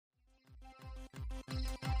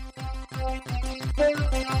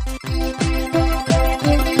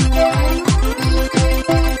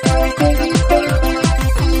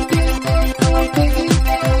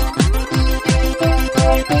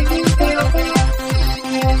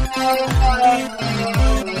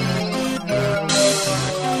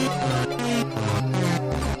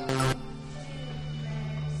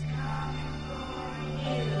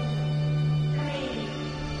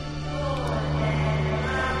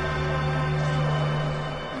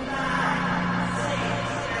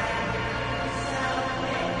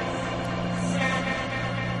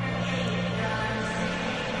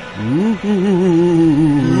Welcome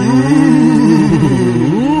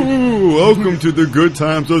to the good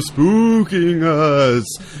times of spooking us.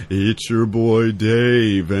 It's your boy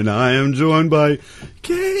Dave, and I am joined by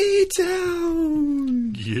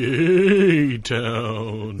K-Town.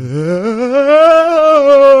 K-Town.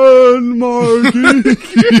 And Marky.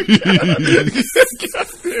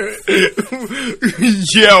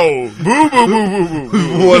 Yo, boo, boo, boo, boo,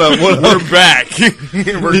 boo. What up, what up? We're back.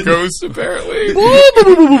 We're ghosts, apparently.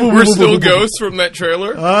 We're still ghosts from that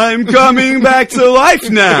trailer. I'm coming back to life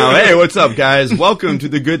now. Hey, what's up, guys? Welcome to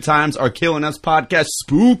the Good Times Are Killing Us podcast,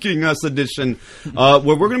 Spooking Us edition, where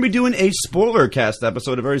we're going to be doing a Spoilercast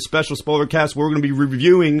episode, a very special Spoilercast, where we're going to be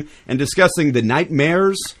reviewing and discussing the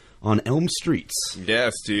Nightmares on Elm Streets.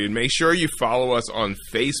 Yes, dude. Make sure you follow us on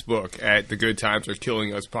Facebook at The Good Times Are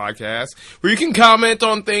Killing Us podcast, where you can comment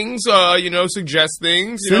on things, suggest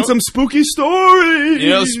things. Send some spooky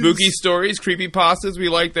stories. Spooky stories, creepypastas. We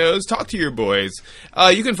like those. Talk to your boys.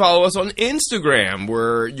 You can follow us on Instagram,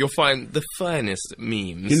 where you'll find the finest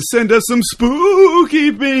memes. You can send us some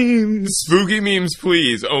spooky memes. Spooky memes,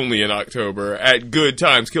 please. Only in October at Good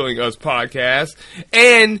Times Killing Us podcast.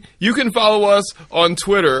 And you can follow us on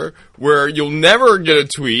Twitter, where you'll never get a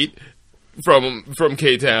tweet from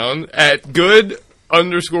K-Town at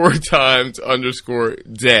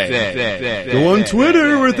good_times_day. Go on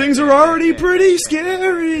Twitter where things are already pretty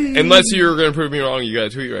scary. Unless you're going to prove me wrong, you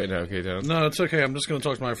got to tweet right now, K-Town. No, it's okay. I'm just going to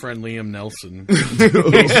talk to my friend Liam Nelson.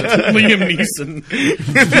 Liam Neeson.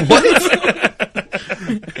 What?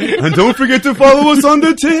 And don't forget to follow us on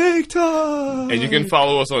the TikTok. And you can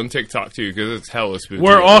follow us on TikTok, too, because it's hella spooky.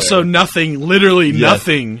 We're also nothing, literally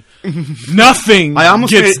nothing. Nothing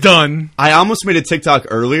gets done. I almost made a TikTok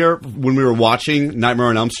earlier when we were watching Nightmare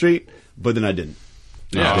on Elm Street, but then I didn't.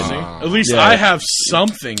 Yeah, at least I have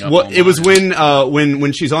something. Well, it was when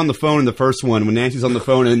she's on the phone in the first one, when Nancy's on the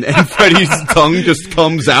phone and Freddy's tongue just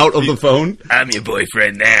comes out of the phone. I'm your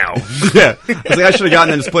boyfriend now. Yeah, I was like, I should have gotten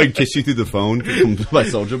that and just played "Kiss You Through the Phone" by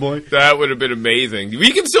Soulja Boy. That would have been amazing.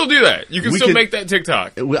 We can still do that. You can still make that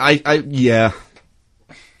TikTok. Yeah.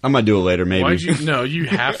 I might do it later, maybe. Why'd you? No, you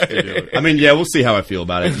have to do it. I mean, yeah, we'll see how I feel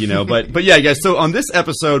about it, But yeah, guys. So on this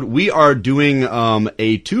episode, we are doing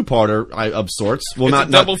a two-parter of sorts. Well, it's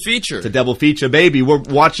a double feature. It's a double feature, baby.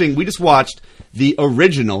 We just watched the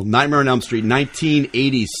original Nightmare on Elm Street,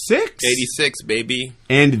 1986. 86, baby.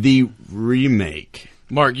 And the remake.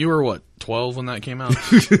 Mark, you were what, 12 when that came out?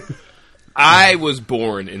 I was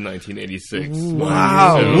born in 1986.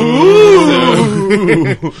 Wow.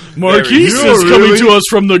 Marquise is coming to us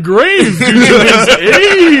from the grave due to his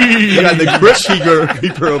age. You got the Crypt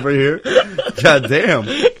Keeper over here. God damn.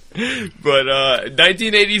 But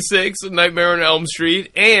 1986, Nightmare on Elm Street,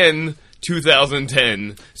 and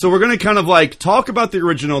 2010. So we're going to kind of like talk about the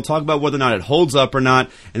original, talk about whether or not it holds up or not,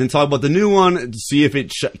 and then talk about the new one to see if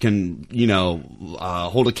it can,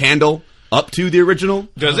 hold a candle up to the original.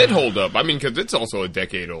 Does it hold up? I mean, because it's also a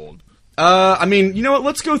decade old. You know what?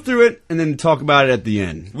 Let's go through it and then talk about it at the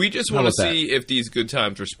end. We just want to see if these good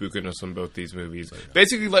times are spooking us on both these movies.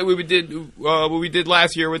 Basically, like what we did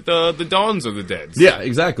last year with the Dawns of the Dead. Yeah,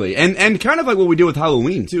 exactly. And kind of like what we did with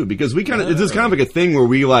Halloween, too, because we kind of, this is kind of like a thing where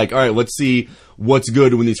we all right, let's see what's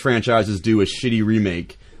good when these franchises do a shitty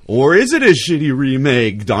remake. Or is it a shitty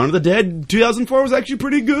remake? Dawn of the Dead 2004 was actually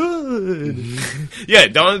pretty good. Yeah,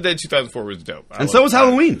 Dawn of the Dead 2004 was dope. And so was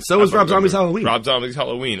Halloween. So was Rob Zombie's Halloween. Rob Zombie's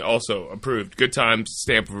Halloween, also approved. Good times,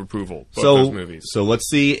 stamp of approval. Both those movies. So let's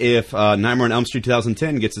see if Nightmare on Elm Street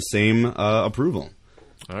 2010 gets the same approval.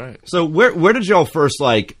 All right. So where did y'all first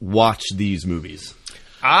watch these movies?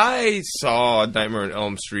 I saw Nightmare on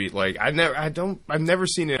Elm Street. I've never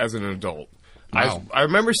seen it as an adult. Wow. I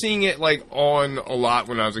remember seeing it on a lot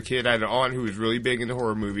when I was a kid. I had an aunt who was really big into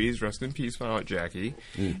horror movies. Rest in peace, my Aunt Jackie.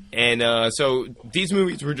 And so these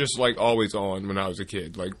movies were just always on when I was a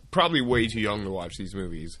kid. Probably way too young to watch these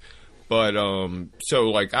movies. But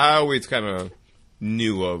I always kind of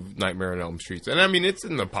knew of Nightmare on Elm Street. And I mean, it's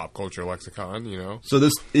in the pop culture lexicon, So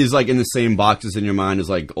this is in the same boxes in your mind as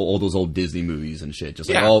all those old Disney movies and shit. Just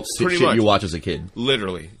all shit you watch as a kid.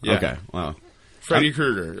 Literally. Yeah. Okay. Wow. Freddy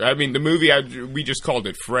Krueger. I mean, the movie, we just called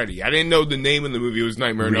it Freddy. I didn't know the name of the movie was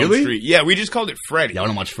Nightmare on Elm Street. Yeah, we just called it Freddy. Y'all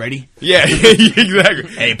don't watch Freddy? Yeah, exactly.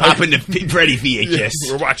 Hey, pop in the Freddy VHS.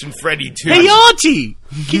 We're watching Freddy 2. Hey, Auntie!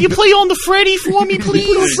 Can you play on the Freddy for me, please?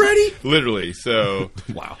 Put on Freddy? Literally, so...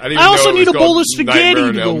 Wow. I also need a bowl of spaghetti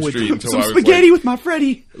to go with it. Some spaghetti with my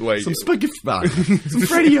Freddy. Some spaghetti. Some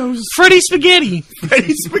Freddios. Freddy spaghetti.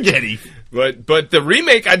 Freddy spaghetti. But the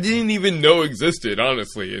remake, I didn't even know existed,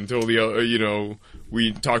 honestly, until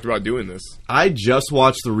we talked about doing this. I just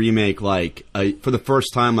watched the remake for the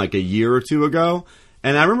first time a year or two ago,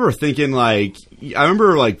 And I remember thinking, like,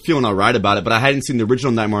 feeling all right about it, but I hadn't seen the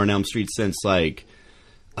original Nightmare on Elm Street since, like,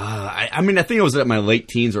 I mean, I think I was at my late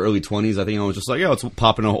teens or early 20s. I think I was just like, yeah, let's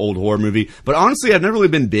pop in an old horror movie. But honestly, I've never really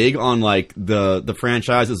been big on, like, the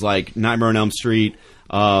franchises like Nightmare on Elm Street,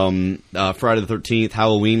 Friday the 13th,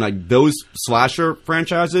 Halloween, like those slasher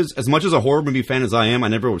franchises. As much as a horror movie fan as I am, I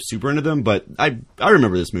never was super into them, but I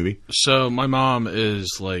remember this movie. So my mom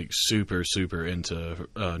is like super into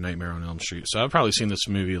Nightmare on Elm Street. So I've probably seen this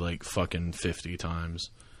movie like fucking 50 times.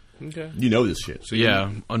 Okay. You know this shit. So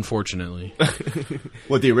yeah, unfortunately.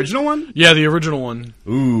 What, the original one? Yeah, the original one.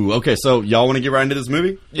 Ooh, okay, so y'all want to get right into this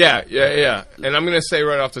movie? Yeah. And I'm going to say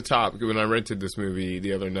right off the top, when I rented this movie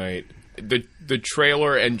the other night, the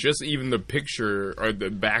trailer and just even the picture or the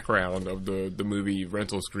background of the movie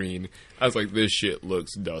rental screen, I was like, this shit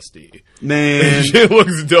looks dusty. Man. This shit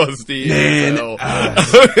looks dusty. Man. So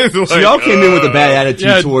y'all came in with a bad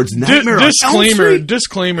attitude towards Nightmare on Elm Street.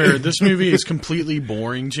 Disclaimer, this movie is completely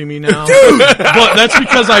boring to me now. Dude! But that's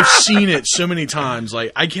because I've seen it so many times.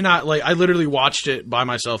 Like, I cannot, like, I literally watched it by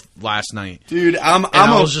myself last night. Dude,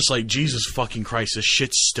 I was just like, Jesus fucking Christ, this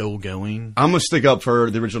shit's still going. I'm gonna stick up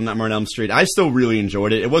for the original Nightmare on Elm Street. I still really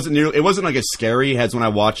enjoyed it. It wasn't like as scary as when I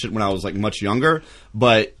watched it when I was like much younger.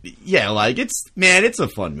 But yeah, like it's a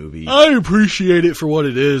fun movie. I appreciate it for what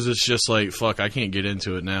it is. It's just like, fuck, I can't get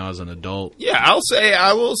into it now as an adult. Yeah,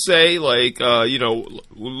 I will say, like, you know,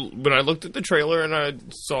 when I looked at the trailer and I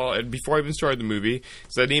saw it before I even started the movie,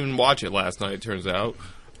 because I didn't even watch it last night, it turns out,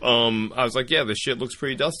 I was like, yeah, this shit looks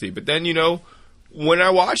pretty dusty. But then, you know, when I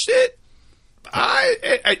watched it,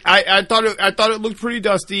 I thought it looked pretty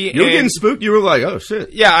dusty. You were getting spooked. You were like, "Oh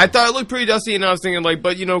shit!" Yeah, I thought it looked pretty dusty, and I was thinking, like,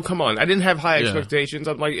 but you know, come on, I didn't have high expectations.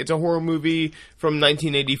 I'm like, it's a horror movie from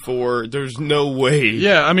 1984. There's no way.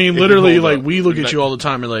 Yeah, I mean, literally, like, we look at you all the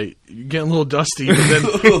time and like, you're getting a little dusty,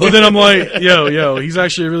 but then I'm like, yo, he's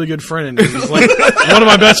actually a really good friend. He's like one of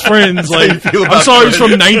my best friends. Like, I'm sorry, he's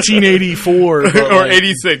from 1984 or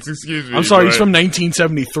 86. Excuse me. I'm sorry, he's from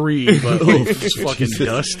 1973, but it's fucking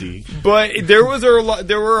dusty. But there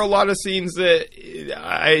were a lot of scenes that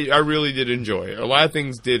I really did enjoy. A lot of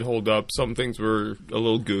things did hold up. Some things were a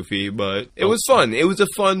little goofy, but it was fun. It was a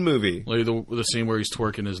fun movie. Like the scene where he's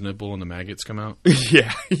twerking his nipple and the maggots come out.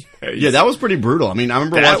 Yeah, that was pretty brutal. I mean, I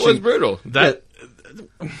remember that watching. Was brutal.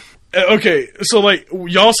 Okay, so like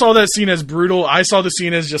y'all saw that scene as brutal. I saw the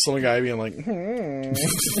scene as just some guy being like,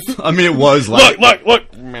 I mean, it was like look.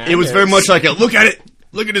 It was very much like a look at it.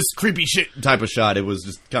 Look at this creepy shit type of shot. It was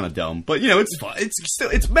just kind of dumb, but you know, it's fun.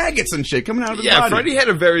 It's maggots and shit coming out of his body. Yeah, Freddy had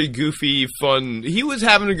a very goofy, fun. He was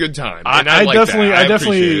having a good time. I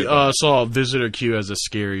definitely saw Visitor Q as a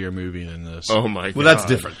scarier movie than this. Oh my god! Well, that's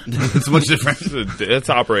different. It's much different. It's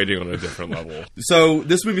operating on a different level. So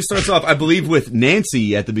this movie starts off, I believe, with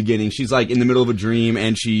Nancy at the beginning. She's like in the middle of a dream,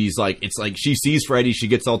 and she's like, it's like she sees Freddy. She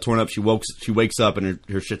gets all torn up. She wakes up, and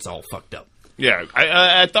her shit's all fucked up. Yeah,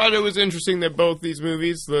 I thought it was interesting that both these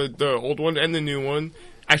movies, the old one and the new one,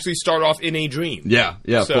 actually start off in a dream. Yeah,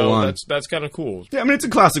 so full on. That's kind of cool. Yeah, I mean, it's a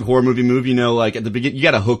classic horror movie. You know, like at the beginning, you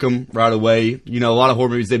got to hook them right away. You know, a lot of horror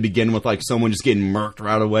movies, they begin with like someone just getting murked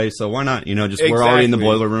right away. So why not? You know, just we're already in the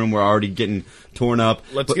boiler room. We're already getting torn up.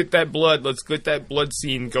 Let's get that blood. Let's get that blood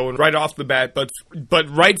scene going right off the bat. But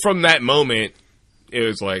right from that moment, it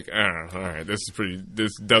was like, all right, this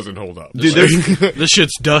doesn't hold up. Dude, this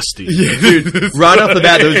shit's dusty. Yeah, dude. Right off the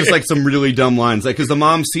bat, there was just like some really dumb lines. Like, because the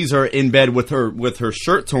mom sees her in bed with her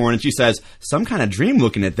shirt torn, and she says, some kind of dream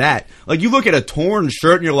looking at that. Like, you look at a torn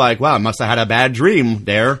shirt, and you're like, wow, I must have had a bad dream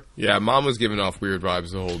there. Yeah, mom was giving off weird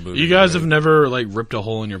vibes the whole movie. You guys have never, like, ripped a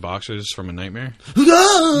hole in your boxers from a nightmare?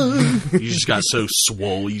 You just got so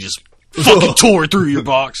swole, you just fucking tore through your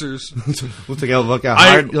boxers. Look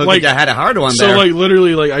like I had a hard one there. So, like,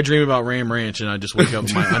 literally, like, I dream about Ram Ranch, and I just wake up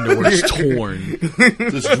and my underwear's torn.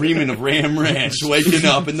 Just dreaming of Ram Ranch, waking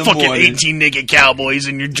up in the morning. Fucking 18 naked cowboys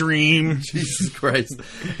in your dream. Jesus Christ.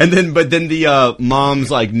 And then the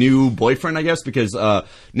mom's, like, new boyfriend, I guess, because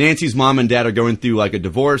Nancy's mom and dad are going through, like, a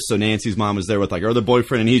divorce, so Nancy's mom is there with, like, her other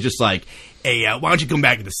boyfriend, and he's just like, hey, why don't you come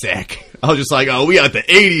back in the sack? I was just like, oh, we got the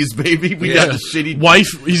 80s, baby. We got the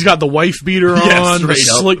shitty... He's got the wife beater on, the up.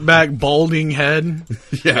 slick back, balding head.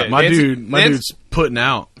 Yeah, my dude's putting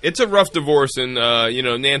out. It's a rough divorce, and, you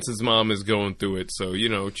know, Nancy's mom is going through it, so, you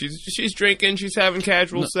know, she's drinking, she's having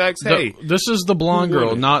casual sex. Hey. This is the blonde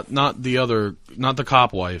girl, not the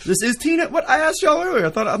cop wife. This is Tina? What? I asked y'all earlier. I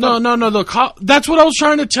thought... No, the cop... That's what I was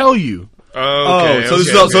trying to tell you. Okay, so this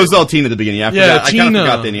is all Tina at the beginning. Tina. I kind of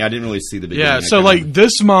forgot the ending. I didn't really see the beginning. Yeah, so like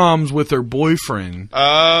this mom's with her boyfriend,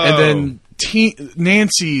 and then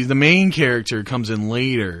Nancy, the main character, comes in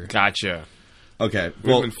later. Gotcha. Okay.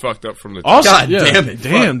 We've Well, been fucked up from the top. Also, God yeah, damn it.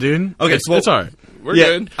 damn, Fuck. dude. Okay, it's, well- it's all right. We're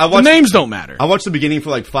good. The names don't matter. I watched the beginning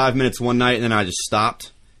for like 5 minutes one night, and then I just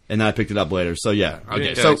stopped, and then I picked it up later. So yeah.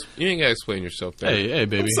 Okay. So You ain't gotta explain yourself there. Hey,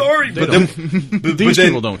 baby. sorry, They but don't- then, These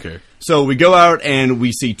people don't care. So we go out and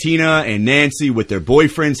we see Tina and Nancy with their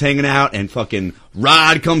boyfriends hanging out, and fucking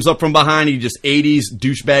Rod comes up from behind. He just 80s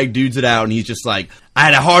douchebag dudes it out, and he's just like, I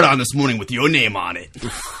had a hard on this morning with your name on it.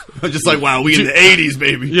 I'm just like, wow, we in the 80s,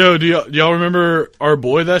 baby. Yo, do y'all remember our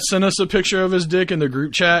boy that sent us a picture of his dick in the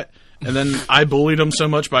group chat? And then I bullied him so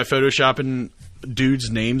much by photoshopping dudes'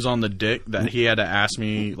 names on the dick that he had to ask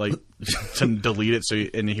me like to delete it,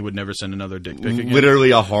 and he would never send another dick pic again. Literally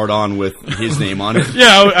a hard on with his name on it.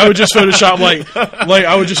 Yeah, I would just Photoshop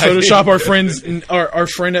our friend's our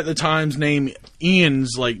friend at the time's name,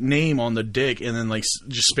 Ian's like name on the dick, and then like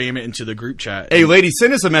just spam it into the group chat. Hey, ladies,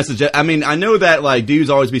 send us a message. I mean, I know that like dudes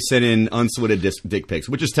always be sending unsolicited dick pics,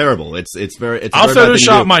 which is terrible. It's I'll I'll very bad thing to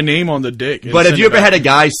Photoshop do. my name on the dick. But have you ever had a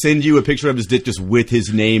guy send you a picture of his dick just with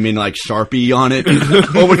his name in like Sharpie on it,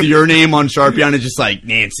 or with your name on Sharpie on it, just like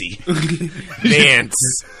Nancy? Nance.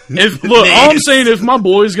 All I'm saying, if my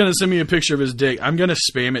boy's gonna send me a picture of his dick, I'm gonna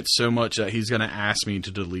spam it so much that he's gonna ask me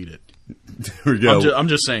to delete it. There we go. I'm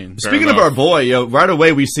just saying. Speaking of our boy, right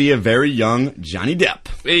away we see a very young Johnny Depp.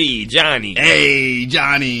 Hey, Johnny. Hey,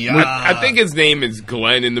 Johnny. I think his name is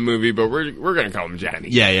Glenn in the movie, but we're gonna call him Johnny.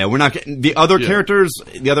 Yeah, we're not getting the other characters,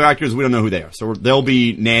 the other actors. We don't know who they are, so they'll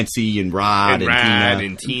be Nancy and Rod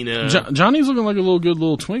and Tina. Johnny's looking like a good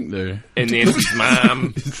little twink there, And Nancy's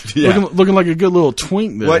mom. Yeah. looking like a good little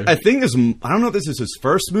twink there. What I think is, I don't know if this is his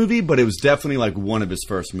first movie, but it was definitely like one of his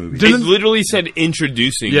first movies. It literally said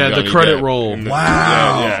introducing. Yeah, Johnny the credit Depp. roll.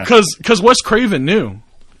 Wow. Yeah. Because Wes Craven knew.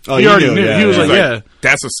 Oh, He you already knew. He was like, yeah.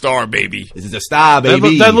 That's a star, baby. This is a star, That,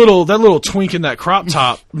 baby. that little twink in that crop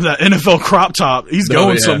top, that NFL crop top, he's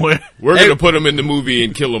going yeah. somewhere. We're gonna put him in the movie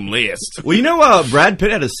and kill him last. Well, you know, Brad Pitt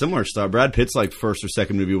had a similar star. Brad Pitt's like first or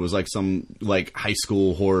second movie was like some like high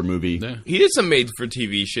school horror movie. Yeah. He did some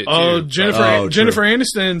made-for-TV shit too. Oh, true. Jennifer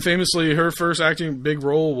Aniston, famously, her first acting big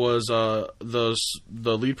role was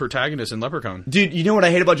the lead protagonist in Leprechaun. Dude, you know what I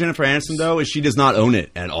hate about Jennifer Aniston though is she does not own it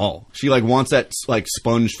at all. She like wants that like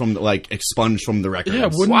expunged from the records. Yeah,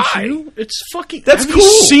 wouldn't Why? you? It's fucking. That's have cool.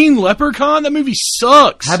 You seen Leprechaun? That movie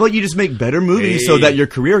sucks. How about you just make better movies so that your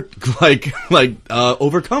career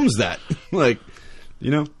overcomes that? Like,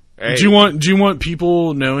 you know. Hey, Do you want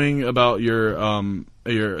people knowing about your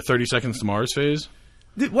 30 Seconds to Mars phase?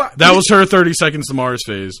 That was her 30 Seconds to Mars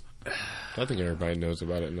phase. I think everybody knows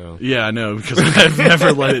about it now. Yeah, I know, because I've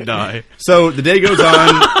never let it die. So the day goes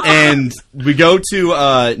on, and we go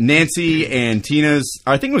to Nancy and Tina's.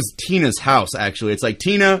 I think it was Tina's house. Actually, it's like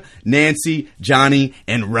Tina, Nancy, Johnny,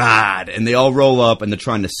 and Rod, and they all roll up, and they're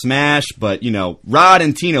trying to smash. But you know, Rod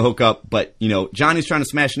and Tina hook up, but you know, Johnny's trying to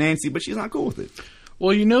smash Nancy, but she's not cool with it.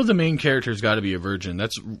 Well, you know the main character's got to be a virgin.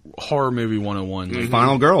 That's horror movie 101. Like,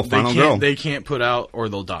 Final girl. They can't put out or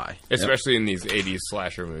they'll die. Especially in these 80s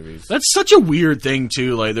slasher movies. That's such a weird thing,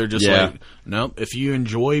 too. Like, they're just Yeah. like, nope, if you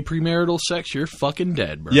enjoy premarital sex, you're fucking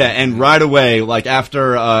dead, bro. Yeah, and right away, like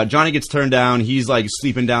after Johnny gets turned down, he's like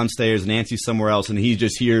sleeping downstairs, Nancy's somewhere else, and he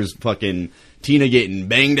just hears fucking Tina getting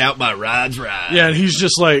banged out by Rod's ride. Yeah, and he's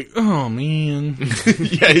just like, oh, man.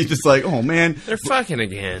 Yeah, he's just like, oh man. They're fucking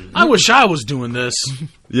again. I wish I was doing this.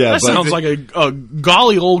 Yeah, That sounds like a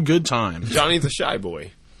golly old good time. Johnny's a shy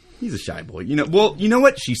boy. He's a shy boy. You know, well, you know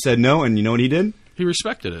what? She said no, and you know what he did? He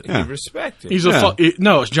respected it. Yeah. He respected. He's Yeah.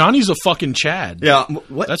 no, Johnny's a fucking Chad. Yeah,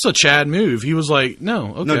 what? That's a Chad move. He was like,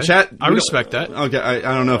 no, okay. No, chat. I respect that. Okay, I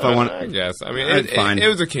don't know if I want. I guess. I mean, It's fine. it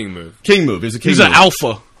was a king move. King move. It's a king He's move. an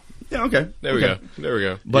alpha. Yeah, okay. There we go. There we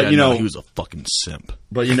go. But Yeah, you know, no, he was a fucking simp.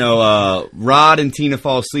 But you know, Rod and Tina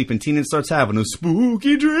fall asleep, and Tina starts having a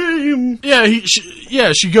spooky dream.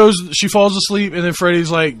 Yeah, she falls asleep, and then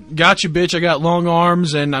Freddy's like, "Gotcha, bitch! I got long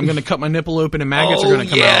arms, and I'm gonna cut my nipple open, and maggots are gonna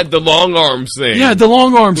come yeah, out." the long arms thing. Yeah, the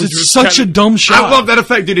long arms. Which It's was such a kinda- dumb shot. I love that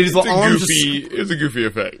effect, dude. His It's little a arms, goofy. It's a goofy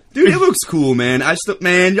effect. dude. It looks cool, man.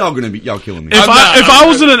 Man, y'all killing me. If I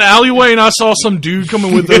was in an alleyway and I saw some dude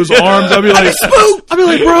coming with those arms, I'd be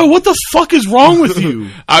like, bro, what the fuck is wrong with you?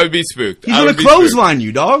 I would be spooked. He's I gonna would be spooked. clothesline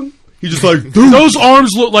you, dog. He's just like, Those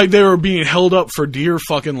arms look like they were being held up for dear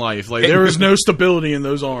fucking life. Like there is no stability in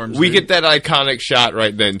those arms. We dude. get that iconic shot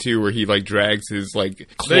right then too, where he like drags his like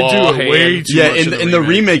claw They do it way hand. too yeah. much In the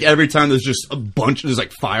remake, every time there's just a bunch. There's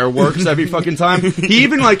like fireworks every fucking time. He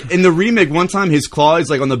even like in the remake, one time his claw is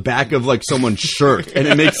like on the back of like someone's shirt, and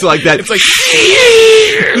it makes like that. It's like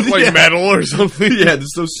Yeah. metal or something. Yeah,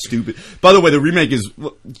 it's so stupid. By the way, the remake is.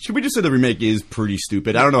 Should we just say the remake is pretty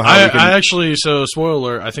stupid? I don't know how. I actually, so spoiler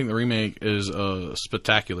alert, I think the remake is a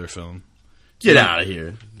spectacular film. Get out of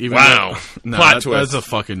here. Wow. No, Plot twist. That's a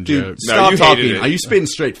fucking Dude, joke. stop you talking. hated it. Are you spitting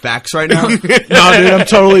straight facts right now? No, dude, I'm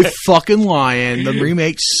totally fucking lying. The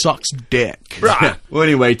remake sucks dick. Yeah. Well,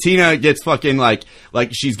 anyway, Tina gets fucking like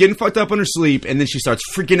she's getting fucked up in her sleep, and then she starts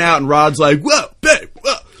freaking out, and Rod's like, "Whoa, babe,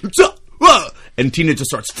 whoa, what's up? Whoa!" And Tina just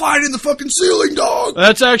starts fighting the fucking ceiling, dog.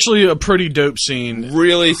 That's actually a pretty dope scene.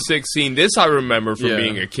 Really sick scene. This I remember from Yeah.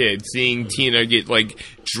 being a kid, seeing Tina get like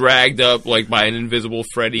dragged up like by an invisible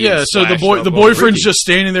Freddy. Yeah, and so the slashed up. boyfriend's just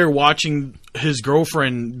standing there watching his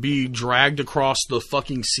girlfriend be dragged across the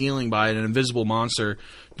fucking ceiling by an invisible monster,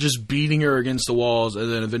 just beating her against the walls,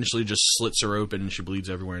 and then eventually just slits her open and she bleeds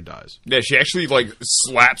everywhere and dies. Yeah, she actually like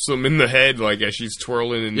slaps him in the head like as she's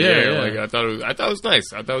twirling in the Yeah, air. yeah. Like I thought it was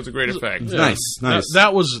nice. I thought it was a great effect. Nice.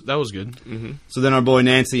 That was good. Mm-hmm. So then our boy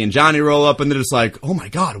Nancy and Johnny roll up, and they're just like, "Oh my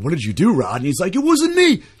god, what did you do, Rod?" And he's like, "It wasn't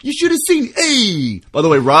me. You should have seen." Hey, by the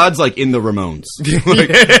way, Rod's like in the Ramones. He's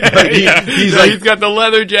got the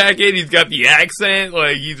leather jacket. He's got the accent.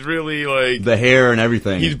 Like he's really like the hair and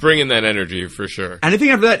everything. he's bringing that energy for sure. And I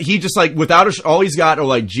think after that, he just like without all he's got are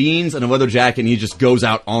like jeans and a leather jacket, and he just goes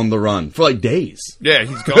out on the run for like days. Yeah,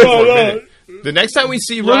 he's gone for a minute. The next time we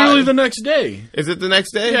see Literally Rod, the next day. is it the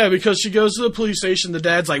next day? Yeah, because she goes to the police station. The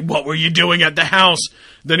dad's like, "What were you doing at the house?"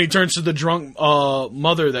 Then he turns to the drunk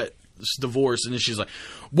mother that's divorced, and then she's like,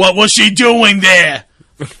 "What was she doing there?"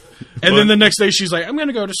 And then the next day she's like, "I'm going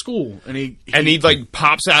to go to school." And he like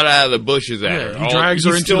pops out of the bushes at her. he drags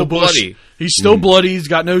her He's into still the bush. bloody. He's still bloody. He's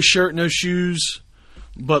got no shirt, no shoes,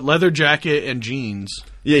 but leather jacket and jeans.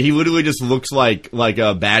 Yeah, he literally just looks like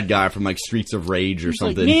a bad guy from like Streets of Rage or He's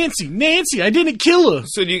like, something. Nancy, I didn't kill her.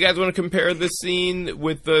 So do you guys want to compare this scene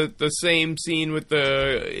with the same scene with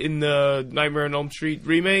in the Nightmare on Elm Street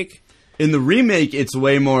remake? In the remake, it's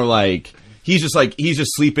way more like he's just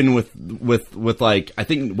sleeping with like I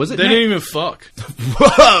think was it They didn't even fuck.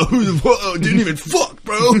 whoa, didn't even fuck,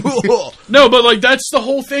 bro. No, but like that's the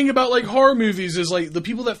whole thing about like horror movies is like the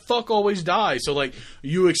people that fuck always die. So like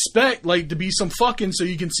you expect like to be some fucking so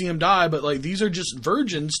you can see them die, but like these are just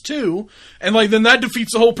virgins too, and like then that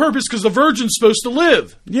defeats the whole purpose because the virgin's supposed to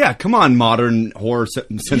live. Yeah, come on, modern horror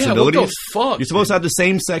sensibilities. Yeah, what the fuck? You're supposed to have the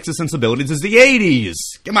same sexist sensibilities as the '80s.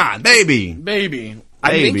 Come on, baby. I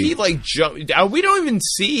think Baby. he like jumped. We don't even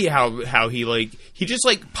see how he just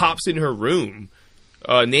like pops in her room.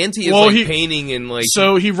 Nancy is painting and like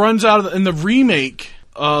So he runs out in the remake.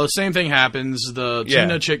 Same thing happens. The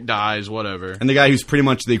Tina chick dies, whatever. And the guy who's pretty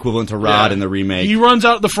much the equivalent to Rod in the remake. He runs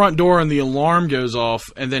out the front door and the alarm goes off,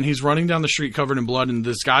 and then he's running down the street covered in blood, and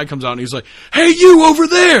this guy comes out and he's like, "Hey, you over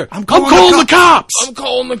there! I'm calling the cops! I'm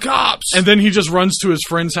calling the cops!" And then he just runs to his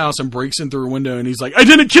friend's house and breaks in through a window, and he's like, "I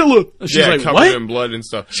didn't kill her!" And she's like, covered "What?" in blood and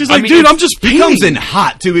stuff. She's like, "Dude, I'm just He painting." comes in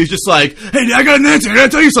hot, too. He's just like, "Hey, I got an answer. I gotta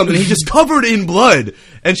tell you something." He's just covered in blood.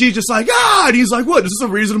 And she's just like, "Ah!" And he's like, "What? Is this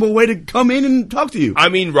a reasonable way to come in and talk to you?" I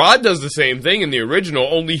mean, Rod does the same thing in the original,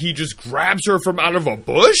 only he just grabs her from out of a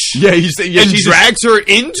bush. Yeah, and she drags her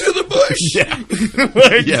into the bush. Yeah.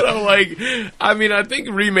 So, like, I mean, I think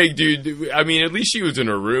remake dude. I mean, at least she was in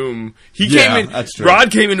her room. He Yeah, came in. that's true.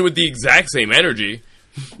 Rod came in with the exact same energy.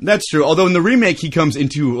 That's true. Although in the remake, he comes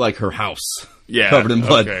into like her house, covered in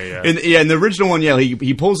blood. Okay, yeah. In the original one,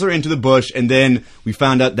 he pulls her into the bush, and then we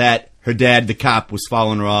found out that her dad, the cop, was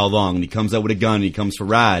following her all along, and he comes out with a gun, and he comes for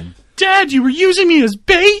Rod. "Dad, you were using me as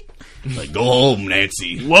bait." Like, "Go home,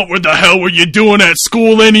 Nancy." "What the hell were you doing at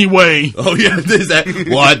school anyway?" Oh yeah, there's that.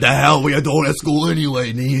 What the hell were you doing at school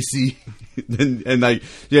anyway, Nancy?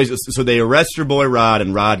 So they arrest your boy Rod,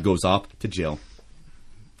 and Rod goes off to jail.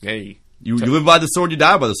 Hey. You live by the sword, you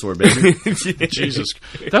die by the sword, baby. Jesus,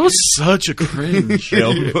 that was such a cringe. I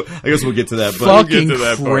guess we'll get to that. But Fucking we'll get to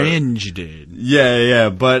that part. cringe, dude. Yeah.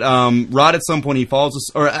 But Rod at some point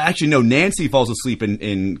Nancy falls asleep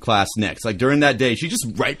in class next. Like during that day, she's just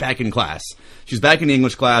right back in class. She's back in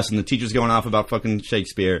English class, and the teacher's going off about fucking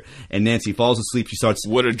Shakespeare. And Nancy falls asleep. She starts.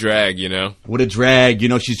 What a drag, you know. What a drag, you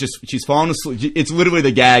know. She's falling asleep. It's literally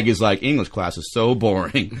the gag is like English class is so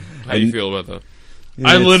boring. How do you feel about that?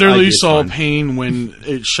 I literally saw pain when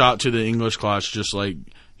it shot to the English class, just like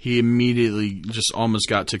he immediately just almost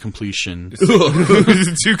got to completion.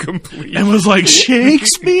 To complete. And was like,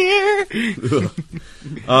 "Shakespeare?"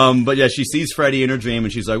 But yeah, she sees Freddy in her dream,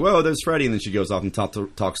 and she's like, "Whoa, there's Freddy." And then she goes off and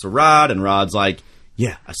talks to Rod, and Rod's like,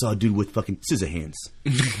 "Yeah, I saw a dude with fucking scissor hands."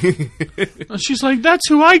 And she's like, "That's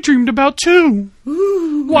who I dreamed about too.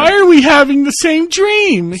 Why are we having the same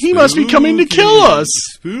dream? He must be coming to kill us."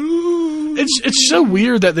 It's so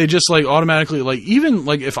weird that they just like automatically like even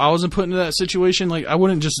like if I wasn't put into that situation, like I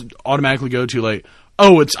wouldn't just automatically go to like,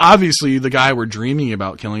 "Oh, it's obviously the guy we're dreaming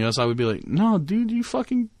about killing us." I would be like, "No, dude, you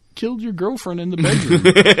fucking killed your girlfriend in the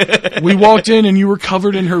bedroom. We walked in and you were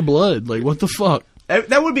covered in her blood. Like, what the fuck?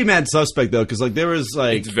 That would be mad suspect though, because like there was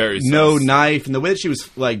like no knife, and the way that she was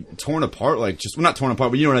like torn apart, like just not torn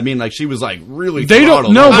apart, but you know what I mean. Like she was like really. They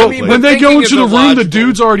don't know, but when they go into the room, the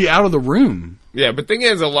dude's already out of the room. Yeah, but think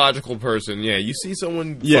as a logical person, you see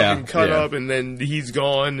someone fucking cut up, and then he's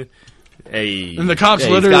gone. Hey, and the cops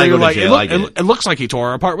literally are like, it looks like he tore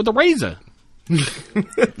her apart with a razor.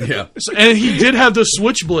 Yeah, and he did have the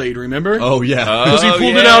switchblade. Remember? Oh yeah, because he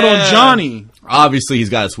pulled it out on Johnny. Obviously, he's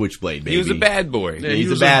got a switchblade, baby. He was a bad boy. Yeah,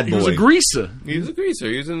 he's a bad boy. He was a greaser. He was a greaser.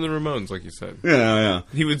 He was in the Ramones, like you said. Yeah.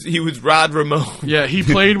 He was Rod Ramon. Yeah, he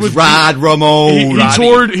played with Rod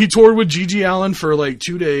Ramon. He toured with Gigi Allen for like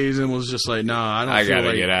 2 days and was just like, nah, I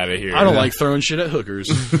gotta get out of here. I don't like throwing shit at hookers.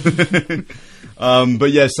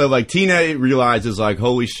 But yeah, so like Tina realizes like,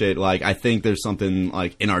 holy shit, like I think there's something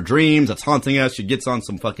like in our dreams that's haunting us. She gets on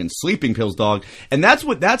some fucking sleeping pills, dog. And that's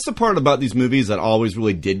the part about these movies that always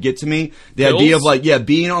really did get to me. The idea of like,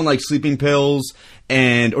 being on like sleeping pills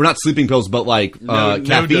or not sleeping pills, but like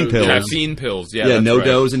caffeine pills. Caffeine pills,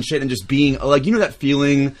 dose and shit, and just being like, you know that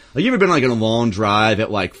feeling, like you ever been like on a long drive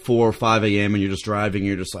at like 4 or 5 a.m. and you're just driving, and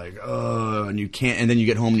you're just like, and you can't, and then you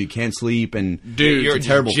get home and you can't sleep, and dude, you're it's a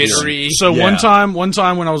terrible jittery. So one time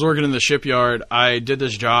when I was working in the shipyard, I did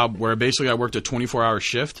this job where basically I worked a 24-hour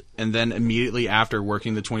shift, and then immediately after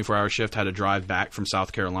working the 24-hour shift, had to drive back from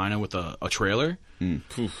South Carolina with a trailer.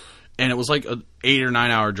 And it was like an 8 or 9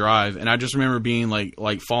 hour drive, and I just remember being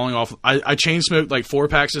like falling off. I chain smoked like 4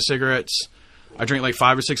 packs of cigarettes. I drank like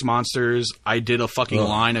 5 or 6 Monsters. I did a fucking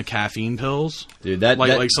line of caffeine pills, dude.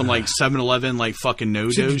 Like some like 7-Eleven like fucking no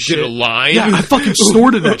dose shit. Did a line? Yeah, I fucking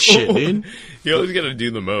snorted that shit, dude. You always gotta do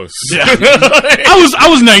the most. Yeah, I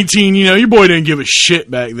was 19. You know, your boy didn't give a shit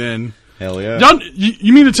back then. Hell yeah!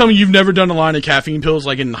 You mean to tell me you've never done a line of caffeine pills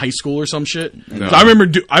like in high school or some shit? No.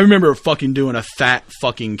 I remember fucking doing a fat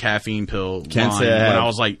fucking caffeine pill line when I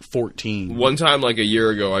was like 14. One time, like a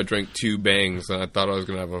year ago, I drank 2 bangs and I thought I was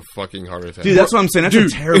gonna have a fucking heart attack. Dude, that's what I'm saying. That's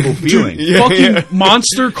a terrible feeling. Fucking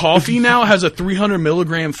Monster Coffee now has a 300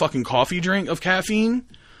 milligram fucking coffee drink of caffeine.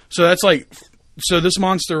 So that's like, this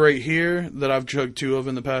Monster right here that I've chugged 2 of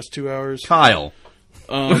in the past 2 hours. Kyle.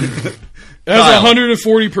 It has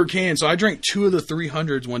 140 per can, so I drank 2 of the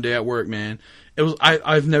 300s one day at work, man. It was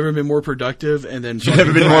I've never been more productive, and then you've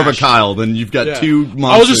never been more of a Kyle than you've got 2 monsters.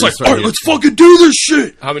 I was just like, all right, let's fucking do this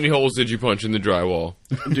shit. How many holes did you punch in the drywall,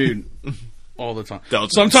 dude? All the time.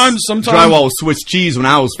 Sometimes drywall was Swiss cheese when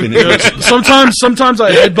I was finished. Sometimes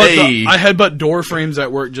I headbutt door frames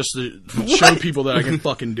at work just to show people that I can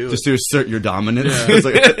fucking do it. Just to assert your dominance. Yeah.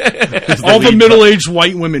 It's all the middle-aged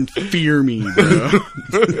white women fear me, bro.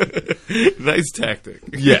 Nice tactic.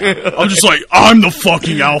 Yeah. I'm just like, I'm the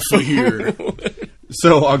fucking alpha here.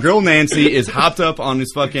 So our girl Nancy is hopped up on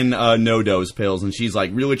these fucking no-dose pills, and she's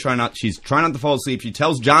like really trying not to fall asleep. She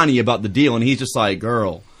tells Johnny about the deal, and he's just like,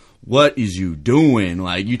 girl, what is you doing?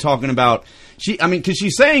 Like, you talking about... because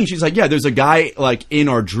she's like, yeah, there's a guy, like, in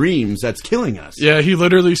our dreams that's killing us. Yeah, he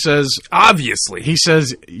literally says... Obviously. He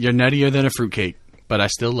says, you're nuttier than a fruitcake, but I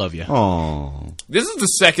still love you. Oh. This is the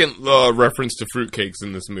second reference to fruitcakes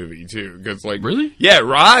in this movie, too. Because, like... Really? Yeah,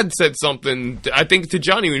 Rod said something, I think, to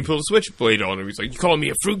Johnny when he pulled a switchblade on him. He's like, you calling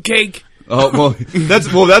me a fruitcake? Oh, well, that's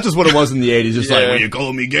just what it was in the 80s. Just like, when you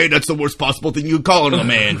calling me gay, that's the worst possible thing you could call a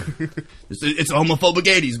man. It's a homophobic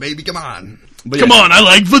 80s, baby. Come on. But come on, I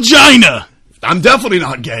like vagina. I'm definitely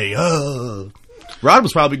not gay. Rod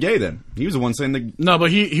was probably gay then. He was the one saying the... No,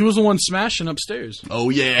 but he was the one smashing upstairs.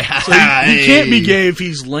 Oh, yeah. So he can't be gay if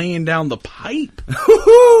he's laying down the pipe.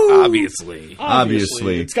 Obviously.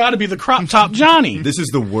 It's got to be the crop top Johnny. This is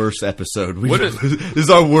the worst episode. This is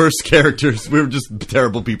our worst characters. We're just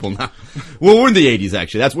terrible people now. Well, we're in the 80s,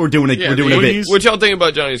 actually. That's what we're doing. We're doing a bit. What y'all think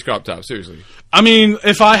about Johnny's crop top? Seriously. I mean,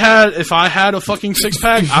 if I had a fucking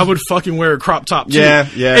 6-pack, I would fucking wear a crop top too. Yeah.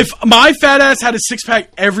 If my fat ass had a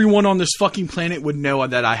 6-pack, everyone on this fucking planet would know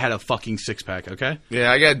that I had a fucking 6-pack. Okay.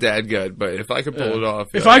 Yeah, I got dad gut, but if I could pull it off,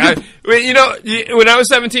 when I was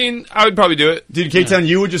 17, I would probably do it. Dude, K-Town,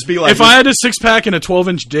 you would just be like, if I had a 6-pack and a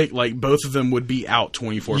 12-inch dick, like both of them would be out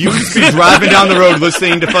 24. You would just be driving down the road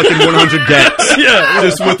listening to fucking 100 Decks. Yeah,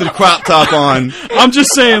 just with the crop top on. I'm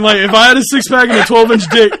just saying, like, if I had a 6-pack and a 12-inch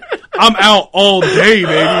dick, I'm out all day,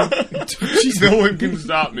 baby. No one can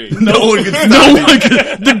stop me. No one can stop me.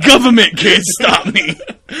 The government can't stop me.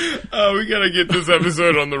 Oh, we gotta get this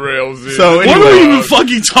episode on the rails, dude. So anyway, what are we even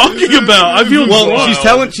fucking talking about? I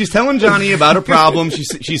feel she's telling Johnny about a problem.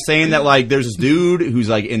 She's saying that like there's this dude who's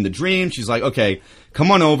like in the dream. She's like, okay,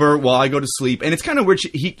 come on over while I go to sleep. And it's kind of weird.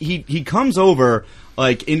 He comes over,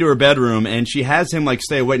 like, into her bedroom, and she has him, like,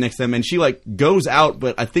 stay awake next to him, and she, like, goes out,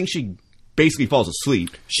 but I think she basically falls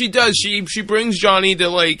asleep. She does. She brings Johnny to,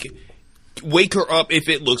 like, wake her up if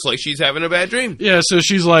it looks like she's having a bad dream. Yeah, so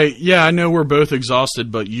she's like, yeah, I know we're both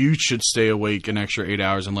exhausted, but you should stay awake an extra 8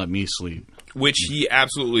 hours and let me sleep. Which he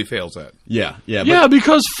absolutely fails at. Yeah. Yeah,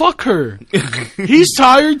 because fuck her. He's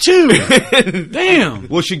tired too. Damn.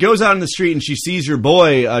 Well, she goes out in the street and she sees your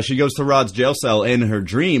boy. She goes to Rod's jail cell in her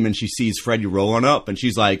dream, and she sees Freddy rolling up, and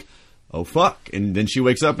she's like, "Oh fuck!" And then she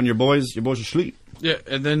wakes up, and your boys asleep. Yeah,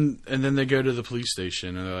 and then they go to the police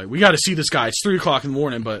station, and they're like, "We got to see this guy. It's 3:00 in the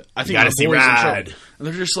morning, but I think our boy's in trouble." And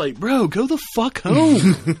they're just like, "Bro, go the fuck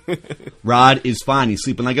home." Rod is fine. He's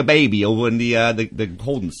sleeping like a baby over in the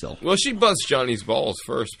holding cell. Well, she busts Johnny's balls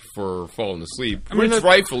first before falling asleep.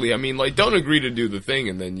 Rightfully, I mean, like, don't agree to do the thing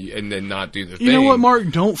and then not do the thing. You know what,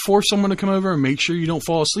 Mark? Don't force someone to come over, and make sure you don't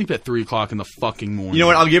fall asleep at 3:00 in the fucking morning. You know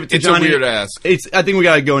what? I'll give it to Johnny. It's a weird ask. I think we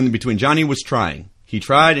got to go in between. Johnny was trying. He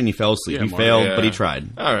tried and he fell asleep. Yeah, he Mark, failed, but he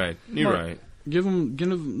tried. All right, you're right. Give him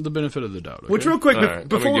the benefit of the doubt. Okay? Which, real quick, Right,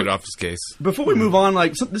 before get off his case. Before we move on,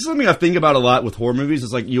 like, this is something I think about a lot with horror movies.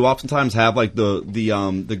 Is like you oftentimes have like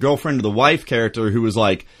the girlfriend or the wife character who is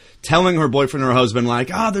like telling her boyfriend or her husband like,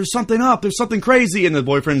 there's something up, there's something crazy, and the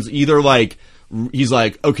boyfriend's either like, he's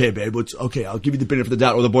like, okay, babe, okay, I'll give you the benefit of the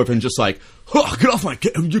doubt, or the boyfriend's just like, get off my,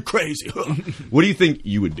 you're crazy. What do you think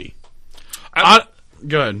you would be?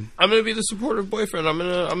 Go ahead. I'm gonna be the supportive boyfriend. I'm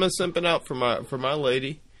gonna simp it out for my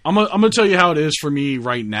lady. I'm gonna tell you how it is for me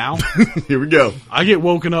right now. Here we go. I get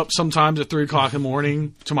woken up sometimes at 3:00 in the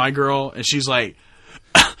morning to my girl, and she's like,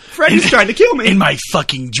 Freddy's trying to kill me. In my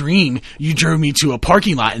fucking dream, you drove me to a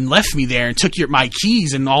parking lot and left me there and took my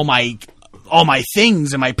keys and all my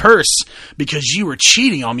things and my purse because you were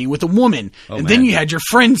cheating on me with a woman. Then you had your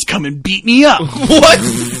friends come and beat me up. What?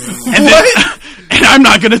 And I'm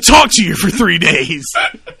not going to talk to you for 3 days.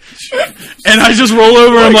 And I just roll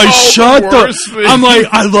over and I'm like, I'm like,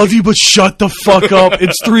 I love you, but shut the fuck up.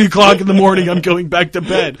 It's 3:00 in the morning. I'm going back to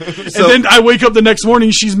bed. And then I wake up the next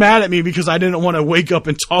morning. She's mad at me because I didn't want to wake up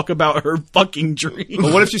and talk about her fucking dream.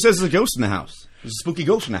 But what if she says there's a ghost in the house? There's a spooky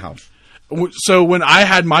ghost in the house. So when I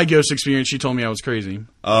had my ghost experience, she told me I was crazy.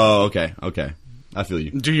 Oh, okay. I feel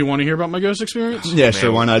you. Do you want to hear about my ghost experience? Yeah,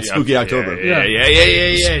 sure. Why not? Spooky October.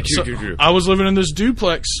 Yeah. True. I was living in this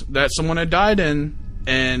duplex that someone had died in,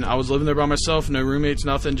 and I was living there by myself, no roommates,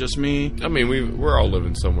 nothing, just me. I mean, we're all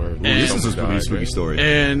living somewhere. This is a spooky story.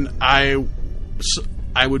 And I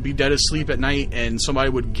would be dead asleep at night, and somebody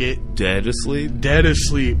would get dead asleep,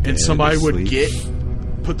 and somebody would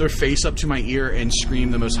put their face up to my ear and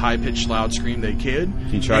scream the most high-pitched, loud scream they could.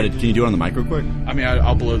 Can you do it on the micro quick? I mean,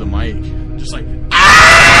 I'll blow the mic. Just like,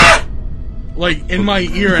 ah! Like, in my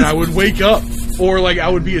ear, and I would wake up. Or, like, I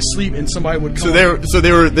would be asleep and somebody would come they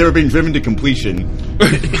were being driven to completion. Or,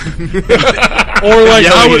 like,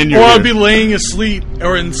 I'd be laying asleep,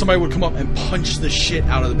 and somebody would come up and punch the shit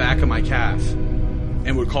out of the back of my calf.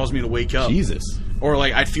 And would cause me to wake up. Jesus. Or,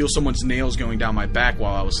 like, I'd feel someone's nails going down my back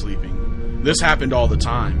while I was sleeping. This happened all the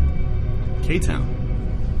time.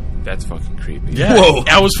 K-Town. That's fucking creepy. Yeah. Whoa.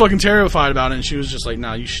 I was fucking terrified about it, and she was just like,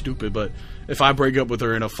 nah, you stupid, but if I break up with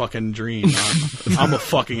her in a fucking dream, I'm a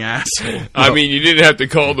fucking asshole. I mean, you didn't have to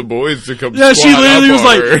call the boys to come. Yeah, she literally was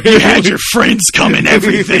like, you had your friends come and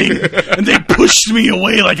everything, and they pushed me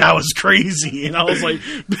away like I was crazy, and I was like,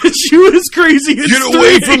 bitch, you was crazy. Get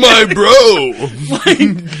away from my bro. Like,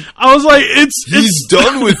 I was like, he's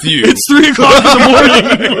done with you. It's 3:00 in the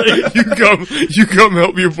morning. Like, you come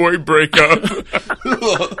help your boy break up.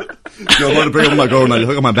 Yo, I'm about to break up with my girl now. You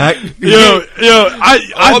look at my back.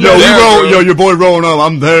 Your boy rolling up.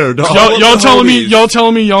 I'm there, dog. Y'all telling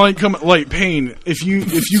me y'all ain't coming. Like, Payne, if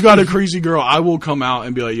you got a crazy girl, I will come out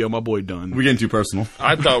and be like, yo, my boy done. We're getting too personal.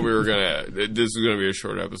 I thought this is gonna be a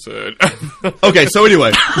short episode. Okay, so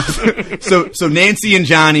anyway, so Nancy and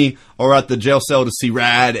Johnny are at the jail cell to see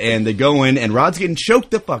Rad, and they go in, and Rod's getting choked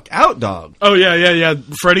the fuck out, dog. Oh yeah.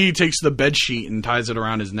 Freddy takes the bed sheet and ties it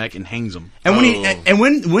around his neck and hangs him. And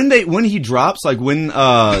when he drops, like when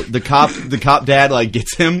the cop dad like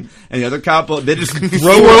gets him, and the other cop, they just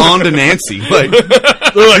throw her onto Nancy. Like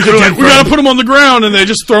they're like, we gotta put him on the ground, and they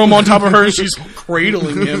just throw him on top of her, and she's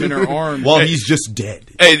cradling him in her arms while he's just dead.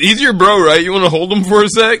 Hey, he's your bro, right? You want to hold him for a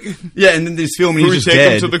sec? Yeah, and then they just film him. He's just take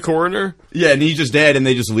dead. Him to the coroner. Yeah, and he's just dead, and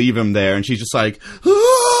they just leave him there, and she's just like,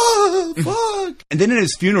 oh, fuck. And then at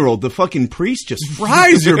his funeral, the fucking priest just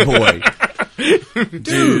fries your boy.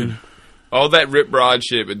 Dude. All that rip Rod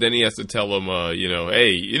shit, but then he has to tell him,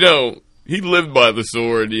 hey, He lived by the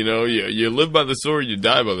sword, you know. You live by the sword, you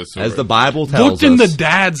die by the sword. As the Bible tells us. Looked in the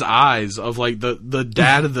dad's eyes of, like, the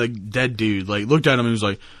dad of the dead dude. Like, looked at him and was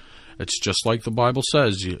like, it's just like the Bible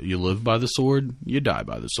says. You live by the sword, you die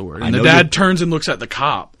by the sword. And the dad turns and looks at the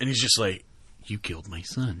cop, and he's just like, you killed my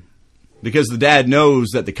son. Because the dad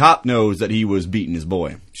knows that the cop knows that he was beating his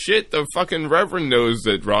boy. Shit, the fucking Reverend knows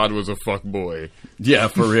that Rod was a fuck boy. Yeah,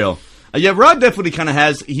 for real. Yeah, Rod definitely kind of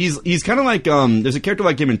has. He's kind of like there's a character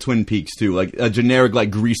like him in Twin Peaks too, like a generic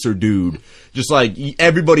like greaser dude. Just like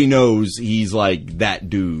everybody knows he's like that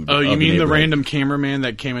dude. Oh, you mean the random cameraman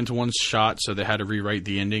that came into one shot, so they had to rewrite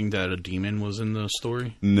the ending that a demon was in the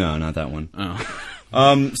story? No, not that one.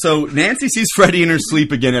 Oh. So Nancy sees Freddy in her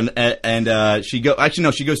sleep again, and she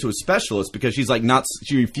goes to a specialist because she's like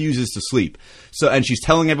she refuses to sleep. So, and she's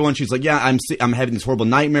telling everyone, she's like, yeah, I'm having these horrible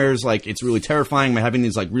nightmares, like it's really terrifying. I'm having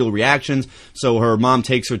these like real reactions. So her mom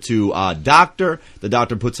takes her to a doctor. The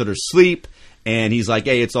doctor puts her to sleep, and he's like,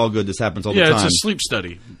 hey, it's all good. This happens all the time. Yeah, it's a sleep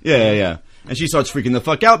study. Yeah. And she starts freaking the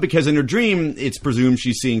fuck out because in her dream, it's presumed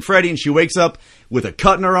she's seeing Freddy, and she wakes up with a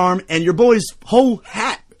cut in her arm and your boy's whole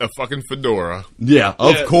hat. A fucking fedora. Yeah,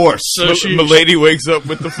 of course. So Milady wakes up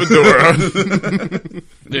with the fedora.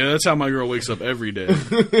 Yeah, that's how my girl wakes up every day.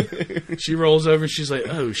 She rolls over and she's like,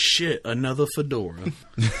 oh shit, another fedora.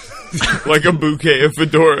 Like a bouquet of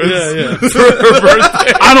fedoras. Yeah. For her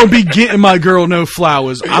birthday. I don't be getting my girl no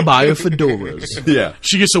flowers. I buy her fedoras. Yeah.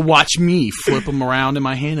 She gets to watch me flip them around in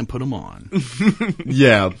my hand and put them on.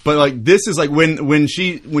 Yeah, but like this is like when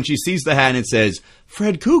she sees the hat and it says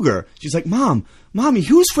Fred Cougar, she's like, Mommy,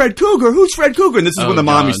 who's Fred Cougar? Who's Fred Cougar? And this is when the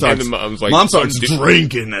mommy starts. And the mom's like, Mom starts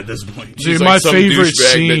drinking at this point. She's Dude, like my some favorite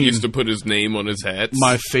douchebag scene that used to put his name on his hats.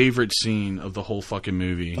 My favorite scene of the whole fucking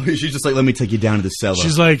movie. She's just like, let me take you down to the cellar.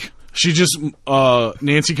 She's like,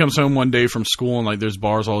 Nancy comes home one day from school and like there's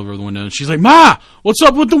bars all over the window. And she's like, Ma, what's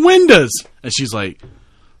up with the windows? And she's like,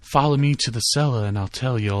 follow me to the cellar and I'll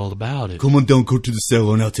tell you all about it. Come on, don't go to the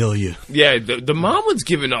cellar and I'll tell you. Yeah, the mom was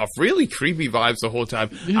giving off really creepy vibes the whole time.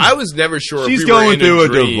 I was never sure She's if we were going in through a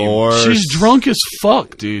dream. divorce. She's drunk as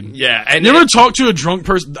fuck, dude. Yeah, and You ever talk to a drunk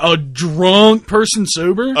person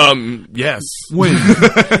sober? Yes. When?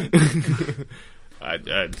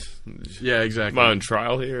 Yeah, exactly. Am I on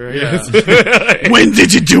trial here? Yeah. When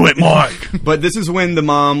did you do it, Mark? But this is when the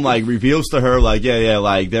mom like reveals to her like,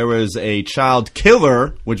 like there was a child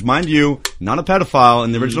killer, which mind you, not a pedophile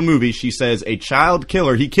in the original movie. She says a child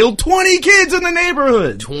killer. He killed 20 kids in the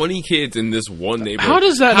neighborhood. 20 kids in this one neighborhood. How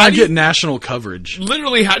does that not get national coverage?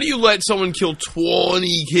 Literally, how do you let someone kill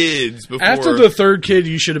 20 kids before? After the third kid,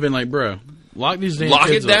 you should have been like, bro, lock these damn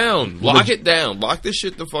kids up. Lock it down. Lock this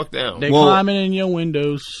shit the fuck down. They climbing in your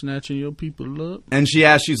windows, snatching your people up. And she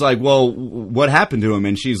asks, she's like, well, what happened to him?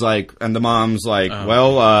 And she's like, and the mom's like,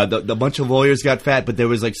 the bunch of lawyers got fat, but there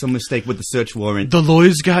was like some mistake with the search warrant. The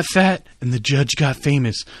lawyers got fat and the judge got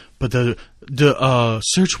famous, but the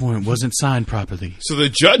search warrant wasn't signed properly. So the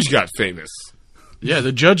judge got famous. Yeah,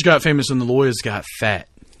 the judge got famous and the lawyers got fat.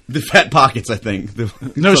 The fat pockets, I think.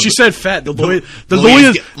 No, she said fat. The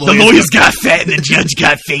lawyers got fat and the judge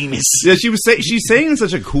got famous. Yeah, she's saying in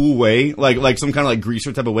such a cool way, like some kind of like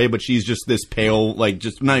greaser type of way, but she's just this pale, like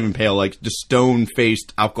just not even pale, like just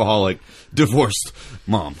stone-faced alcoholic divorced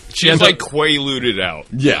mom. She's like Quaalude out.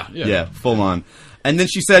 Yeah, full on. And then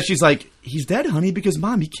she says, she's like, he's dead, honey, because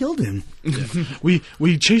Mommy killed him.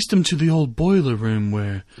 We chased him to the old boiler room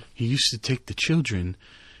where he used to take the children.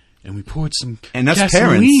 And we poured some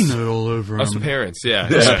gasoline all over him. Us parents, yeah.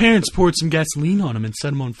 Us parents poured some gasoline on him and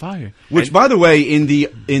set him on fire. Which, by the way, in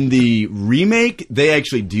the remake, they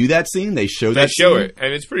actually do that scene. They show that scene. They show it,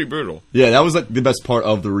 and it's pretty brutal. Yeah, that was like the best part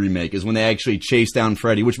of the remake, is when they actually chase down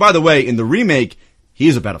Freddy. Which, by the way, in the remake, he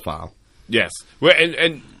is a pedophile. Yes. Well,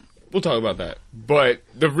 and we'll talk about that. But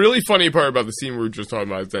the really funny part about the scene we were just talking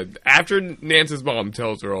about is that after Nance's mom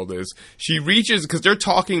tells her all this, she reaches, because they're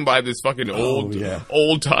talking by this fucking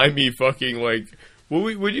old-timey fucking, like,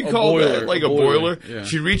 what would you call that? Like a boiler? Yeah.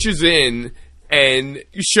 She reaches in and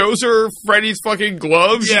shows her Freddy's fucking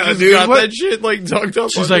gloves. Yeah, she just got that shit, like, tucked up.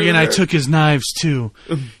 She's like, and I took his knives, too.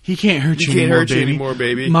 He can't hurt you anymore,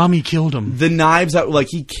 baby. Mommy killed him. The knives that, like,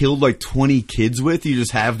 he killed, like, 20 kids with, you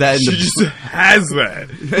just have that. She just has that.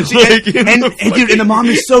 And the mom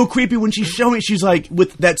is so creepy when she's showing it. She's, like,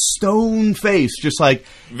 with that stone face, just like,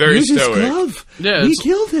 very stoic. His glove. Yeah, we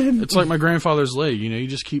killed him. It's like my grandfather's leg. You know, you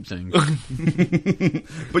just keep things.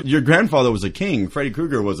 But your grandfather was a king. Freddy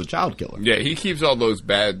Krueger was a child killer. Yeah, he keeps all those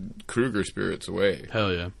bad Krueger spirits away.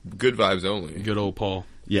 Hell yeah. Good vibes only. Good old Paul.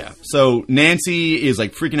 Yeah. So Nancy is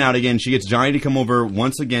like freaking out again. She gets Johnny to come over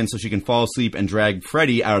once again so she can fall asleep and drag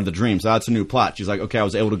Freddy out of the dream. So that's a new plot. She's like, okay, I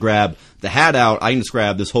was able to grab the hat out. I can just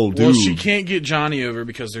grab this whole dude. Well, she can't get Johnny over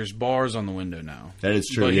because there's bars on the window now. That is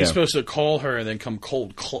true. But he's supposed to call her and then come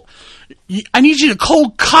cold. I need you to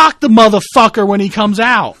cold cock the motherfucker when he comes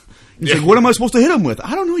out. He's like, what am I supposed to hit him with?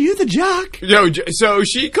 I don't know. You're the jock. Yo, so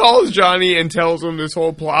she calls Johnny and tells him this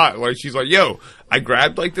whole plot. Like, she's like, yo, I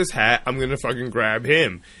grabbed, like, this hat. I'm going to fucking grab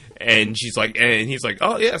him. And she's like, and he's like,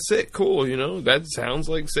 oh, yeah, sick, cool, you know, that sounds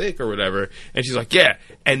like sick or whatever. And she's like, yeah.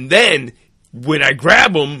 And then when I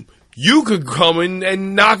grab him, you could come in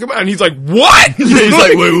and knock him out. And he's like, what? He's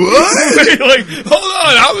like, wait, what? Like, hold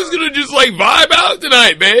on. I was going to just, like, vibe out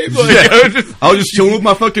tonight, babe. Like, yeah. I was just chilling with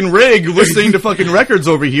my fucking rig, listening to fucking records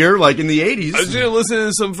over here, like in the 80s. I was going to listen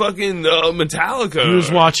to some fucking Metallica. He was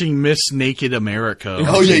watching Miss Naked America.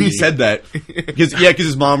 Oh, yeah, he said that. Because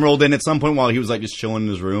his mom rolled in at some point while he was, like, just chilling in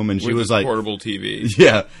his room. And she with was like, portable TV.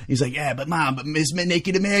 Yeah. He's like, yeah, but Mom, but Miss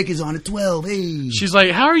Naked America's on at 12. Hey. She's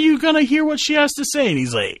like, how are you going to hear what she has to say? And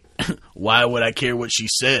he's like, why would I care what she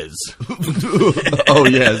says? Oh,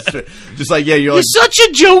 yes. Just like, yeah, you're like, such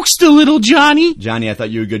a jokester, little Johnny. Johnny, I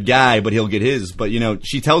thought you were a good guy, but he'll get his. But, you know,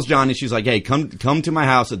 she tells Johnny, she's like, hey, come to my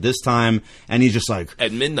house at this time. And he's just like...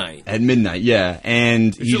 At midnight. At midnight, yeah.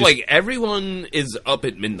 And he's just, like, everyone is up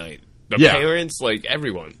at midnight. The Yeah. parents, like,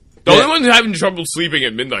 everyone. The only ones having trouble sleeping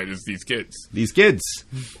at midnight is these kids. These kids.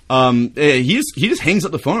 He just hangs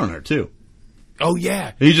up the phone on her, too. Oh,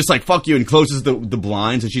 yeah. And he's just like, fuck you, and closes the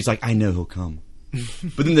blinds, and she's like, I know he'll come.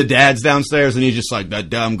 But then the dad's downstairs, and he's just like, that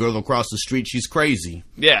dumb girl across the street, she's crazy.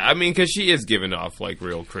 Yeah, I mean, because she is giving off, like,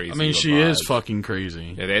 real crazy. I mean, she vibes. is fucking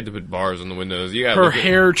crazy. Yeah, they had to put bars on the windows. You her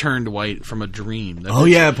hair turned white from a dream. Oh,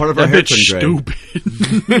 yeah, part of her hair turned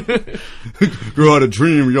stupid. Girl had a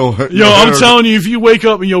dream, yo. I'm telling you, if you wake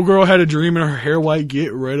up and your girl had a dream and her hair white,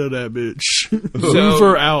 get rid of that bitch. Move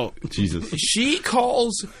her out. Jesus. She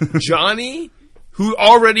calls Johnny... who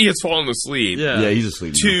already has fallen asleep. Yeah, he's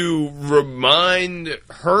asleep. To remind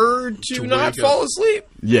her to not fall asleep.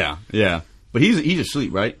 Yeah. But he's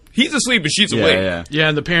asleep, right? He's asleep, but she's awake. Yeah,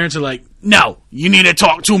 and the parents are like, no, you need to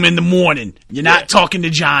talk to him in the morning. You're not talking to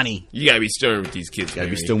Johnny. You gotta be stern with these kids. Gotta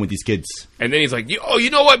be stern with these kids. And then he's like, you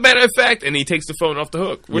know what, matter of fact? And he takes the phone off the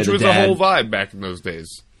hook, which was the whole vibe back in those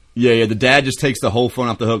days. Yeah, the dad just takes the whole phone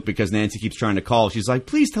off the hook because Nancy keeps trying to call. She's like,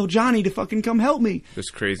 please tell Johnny to fucking come help me. This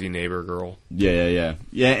crazy neighbor girl. Yeah,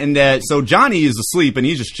 and so Johnny is asleep, and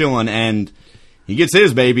he's just chilling, and he gets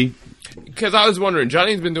his, baby. Because I was wondering,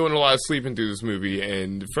 Johnny's been doing a lot of sleeping through this movie,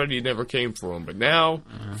 and Freddy never came for him. But now,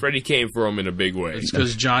 Freddy came for him in a big way. It's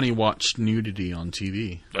because Johnny watched nudity on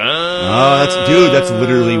TV. That's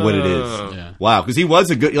literally what it is. Yeah. Wow, because he was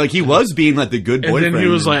he was being like the good boyfriend. And then he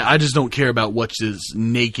was like, I just don't care about what this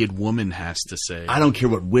naked woman has to say. I don't care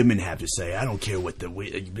what women have to say. I don't care what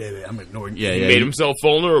I'm ignoring. Yeah, he made himself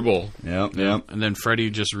vulnerable. Yeah. And then Freddy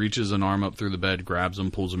just reaches an arm up through the bed, grabs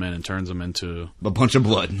him, pulls him in, and turns him into a bunch of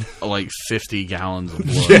blood. Like 50 gallons of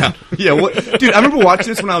blood. Yeah. What, dude? I remember watching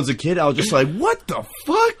this when I was a kid. I was just like, "What the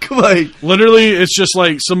fuck?" Like, literally, it's just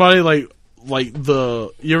like somebody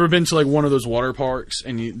you ever been to like one of those water parks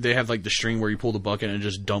and they have like the string where you pull the bucket and it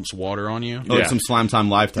just dumps water on you? Like some Slime Time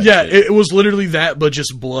Live type. Yeah, shit. it was literally that, but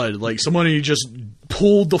just blood. Like somebody just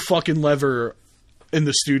pulled the fucking lever in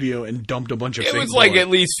the studio and dumped a bunch of. It was like at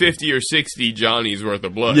least 50 or 60 Johnnies worth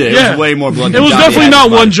of blood. Yeah, it was way more blood. It was definitely not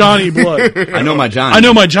one Johnny blood. I know my Johnny. I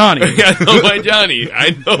know my Johnny. I know my Johnny.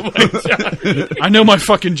 I know my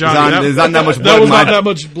fucking Johnny. There's not that much blood. That was not that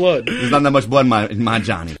much blood. There's not that much blood in my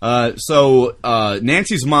Johnny. So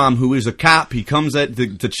Nancy's mom, who is a cop, he comes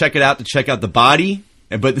to check it out, to check out the body.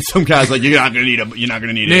 But some guy's like, you're not gonna need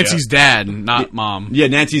it. Nancy's dad, not mom. Yeah,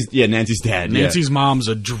 Nancy's dad. Nancy's mom's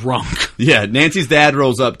a drunk. Yeah, Nancy's dad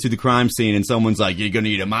rolls up to the crime scene, and someone's like, "You're gonna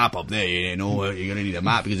need a mop up there. You know, you're gonna need a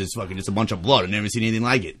mop because it's a bunch of blood. I've never seen anything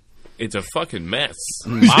like it. It's a fucking mess.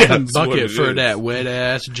 Mop and bucket for that wet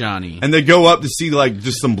ass Johnny." And they go up to see like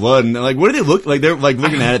just some blood, and they're like, "What do they look like?" They're like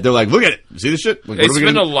looking at it. They're like, "Look at it. See this shit?" Like, they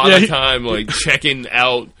spend a lot of time like checking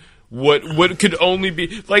out what could only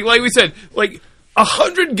be like we said, like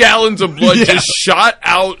 100 gallons of blood just shot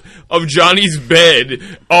out of Johnny's bed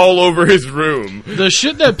all over his room. The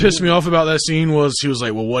shit that pissed me off about that scene was he was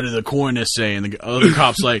like, well, what did the coroner say? And the other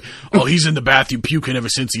cop's like, oh, he's in the bathroom puking ever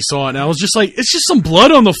since he saw it. And I was just like, it's just some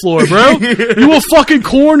blood on the floor, bro. You a fucking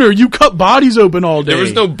coroner. You cut bodies open all day. There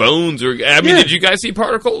was no bones or, I mean, did you guys see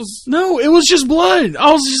particles? No, it was just blood.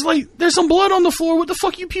 I was just like, there's some blood on the floor. What the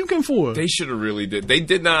fuck are you puking for? They should have really did. They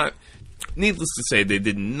did not. needless to say, they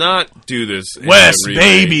did not do this. Wes,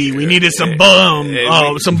 baby, we needed some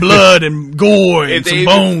some blood and gore and some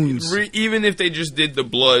bones. Even if they just did the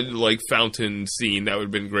blood like fountain scene, that would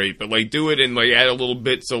have been great. But like, do it and like add a little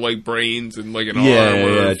bits of like brains and like an arm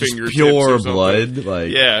or fingertips, pure or something. Blood.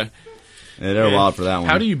 Like, yeah, they're a lot for that one.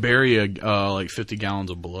 How do you bury like 50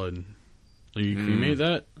 gallons of blood? You made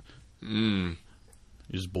that? You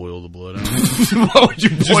just boil the blood out. Why would you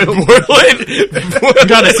boil it? You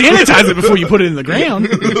gotta sanitize it before you put it in the ground.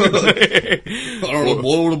 I don't know,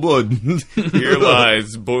 boil the blood. Here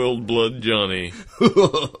lies boiled blood Johnny.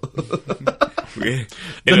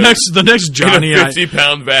 The next Johnny, in a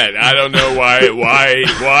 50-pound vat. I don't know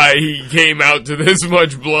why he came out to this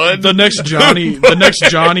much blood. The next Johnny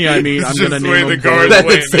I mean, I'm gonna name him.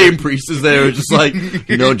 That same priest is there, just like,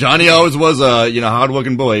 Johnny always was a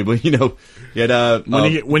hard-working boy, but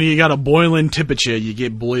when you got a boiling temperature, you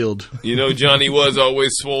get boiled. Johnny was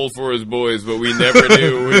always swole for his boys, but we never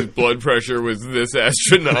knew his blood pressure was this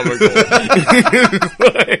astronomical.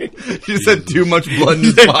 He just had too much blood in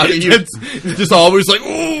his body. Just always like,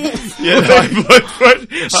 ooh. Yeah, high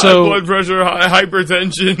blood pressure,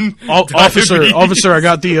 hypertension. Officer, I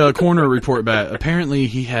got the coroner report back. Apparently,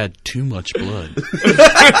 he had too much blood.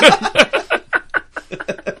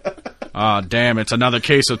 Damn, it's another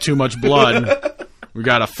case of too much blood. We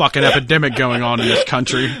got a fucking epidemic going on in this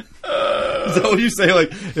country. Is that what you say? Like,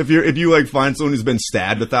 if you like find someone who's been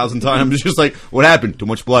stabbed 1,000 times, it's just like, what happened? Too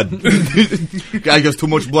much blood. Guy gets too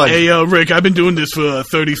much blood. Hey, Rick, I've been doing this for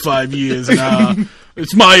 35 years, and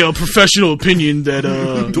it's my professional opinion that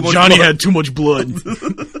Johnny had too much blood.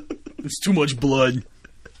 It's too much blood.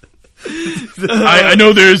 I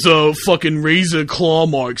know there's fucking razor claw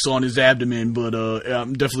marks on his abdomen, but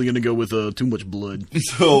I'm definitely gonna go with too much blood.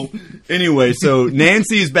 So anyway,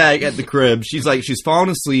 Nancy's back at the crib. She's falling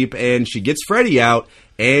asleep, and she gets Freddy out,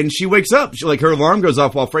 and she wakes up. Her alarm goes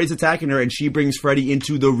off while Freddy's attacking her, and she brings Freddy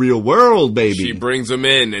into the real world, baby. She brings him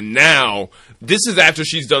in, and now this is after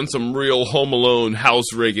she's done some real Home Alone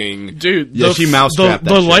house rigging. Dude, she mousetrapped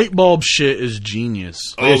the light bulb shit is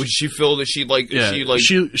genius. Oh, she filled it.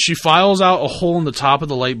 She files out a hole in the top of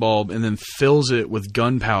the light bulb and then fills it with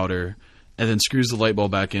gunpowder and then screws the light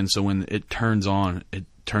bulb back in, so when it turns on, it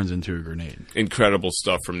turns into a grenade. Incredible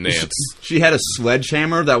stuff from Nance. She had a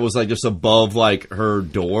sledgehammer that was just above her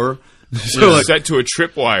door. So set to a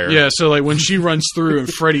tripwire. Yeah, so when she runs through and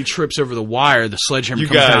Freddy trips over the wire, the sledgehammer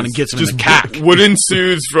comes down and gets him in the cack. What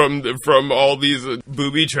ensues from all these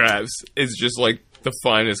booby traps is just the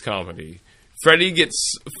finest comedy. Freddy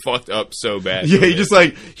gets fucked up so bad. Yeah, he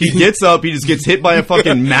gets up, he just gets hit by a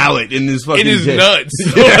fucking mallet in his fucking nuts.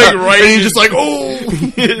 Yeah. Right. And he's just like, oh!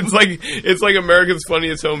 it's like America's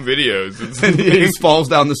Funniest Home Videos. And he just falls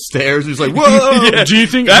down the stairs. He's like, whoa! Yeah. Do you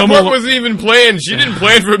think that part wasn't even planned? She didn't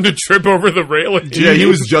plan for him to trip over the railing. Yeah, he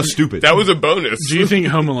was just stupid. That was a bonus. Do you think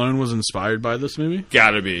Home Alone was inspired by this movie?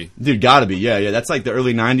 Gotta be. Dude, gotta be. Yeah. That's the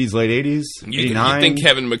early 90s, late 80s. You think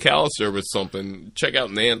Kevin McAllister was something. Check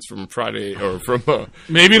out Nance from Friday, or from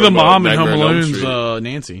maybe the mom in Home Alone's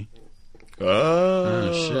Nancy.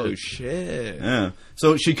 Oh shit! Yeah.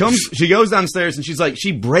 So she goes downstairs and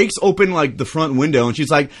she breaks open the front window and she's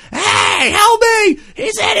like, "Hey, help me!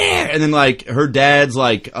 He's in here!" And then her dad's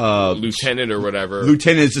lieutenant or whatever.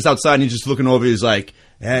 Lieutenant is just outside and he's just looking over. He's like,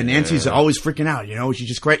 Nancy's always freaking out, she's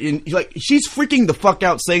just crazy. She's freaking the fuck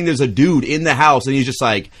out, saying there's a dude in the house, and he's just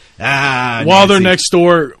like, while Nancy. They're next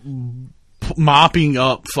door mopping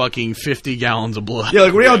up fucking 50 gallons of blood.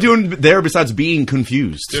 Yeah, what are y'all doing there besides being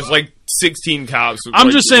confused? There's 16 cops.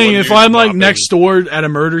 I'm just saying, if I'm next door at a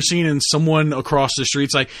murder scene and someone across the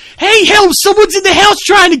street's like, "Hey, help! Someone's in the house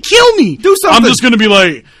trying to kill me!" Do something. I'm just gonna be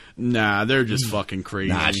like, "Nah, they're just fucking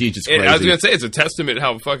crazy." Nah, she's just crazy. I was gonna say, it's a testament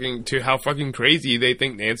how fucking crazy they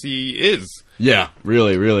think Nancy is. Yeah,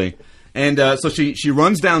 really, really. And so she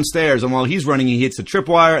runs downstairs, and while he's running, he hits the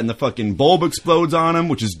tripwire, and the fucking bulb explodes on him,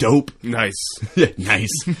 which is dope. Nice. Yeah,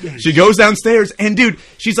 nice. She goes downstairs, and dude,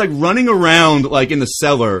 she's running around in the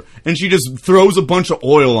cellar, and she just throws a bunch of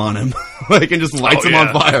oil on him, and just lights him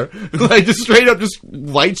on fire. Just straight up, just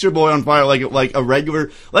lights your boy on fire like a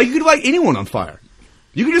regular, you could light anyone on fire.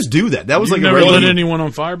 You could just do that. That was You've never lit anyone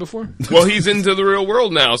on fire before? Well, he's into the real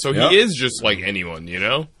world now, so he is just like anyone,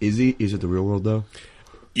 Is he? Is it the real world though?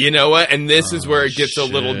 You know what? And this is where it gets a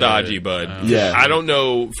little dodgy, bud. Yeah. I don't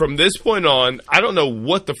know. From this point on, I don't know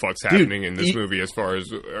what the fuck's happening in this movie as far as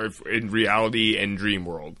in reality and dream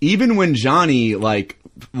world. Even when Johnny, like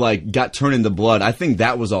got turned into blood, I think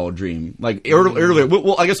that was all a dream. Like, earlier,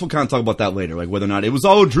 well, I guess we'll kind of talk about that later, like whether or not it was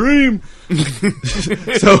all a dream.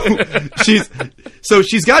 So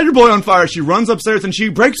she's got your boy on fire. She runs upstairs and she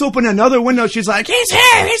breaks open another window. She's like, he's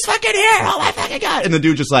here! He's fucking here! Oh my fucking God! And the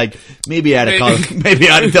dude just like, maybe I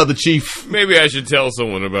had to tell the chief. Maybe I should tell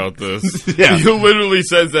someone about this. Yeah. He literally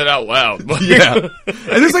says that out loud. Yeah.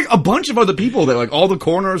 And there's like a bunch of other people that, like, all the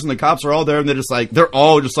coroners and the cops are all there, and they're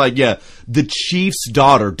all just like, yeah, the chief's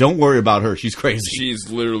daughter, don't worry about her. She's crazy.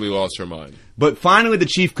 She's literally lost her mind. But finally the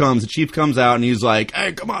chief comes. The chief comes out and he's like,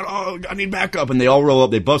 hey, come on, I need backup. And they all roll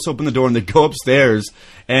up. They bust open the door and they go upstairs.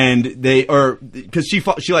 And because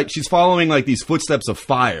she's following like these footsteps of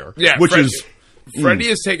fire. Yeah, which Freddy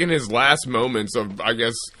has taken his last moments of, I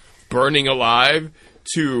guess, burning alive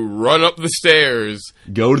to run up the stairs,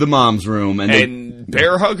 go to the mom's room, and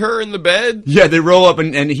bear hug her in the bed. Yeah, they roll up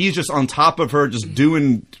and he's just on top of her, just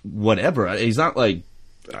doing whatever. He's not like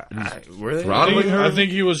throttling her. I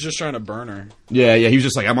think he was just trying to burn her. Yeah, he was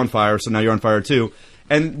just like, I'm on fire, so now you're on fire too.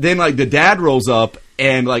 And then like the dad rolls up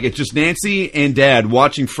and like it's just Nancy and Dad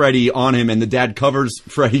watching Freddy on him, and the dad covers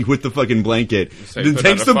Freddy with the fucking blanket, then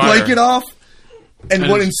takes the blanket off. And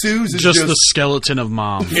what ensues is just the skeleton of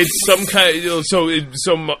Mom. It's some kind.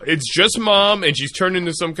 It's just Mom, and she's turned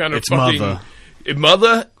into some kind of fucking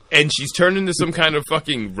mother, and she's turned into some kind of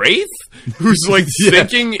fucking wraith who's like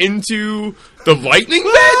sinking into the lightning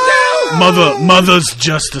bed now. Mother's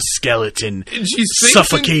just a skeleton, and she's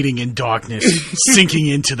suffocating in darkness, sinking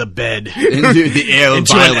into the bed, into the air of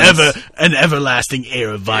violence, an everlasting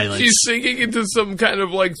air of violence. She's sinking into some kind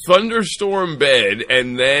of like thunderstorm bed,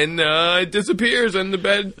 and then it disappears, and the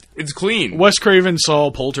bed it's clean. Wes Craven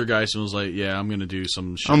saw Poltergeist and was like, "Yeah, I'm gonna do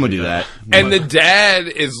some shit. I'm gonna do that." And the dad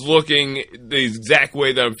is looking the exact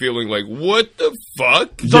way that I'm feeling. Like, what the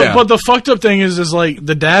fuck? But the fucked up thing is like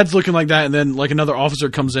the dad's looking like that, and then like another officer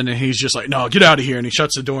comes in and he's just like, "No, get out of here!" And he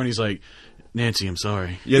shuts the door and he's like, "Nancy, I'm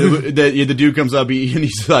sorry." Yeah, the dude comes up and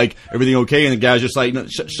he's like, "Everything okay?" And the guy's just like, "No,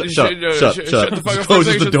 shut the fuck up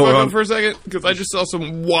closes the door for a second because I just saw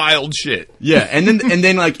some wild shit. Yeah, and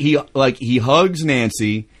then he hugs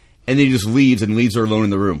Nancy, and then he just leaves her alone in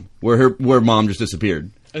the room where Mom just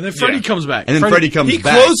disappeared. And then Freddy comes back. And then Freddy comes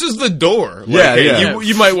back. He closes the door. Like, yeah.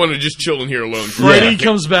 You might want to just chill in here alone. Freddy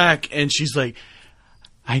comes back, and she's like,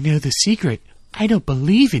 "I know the secret. I don't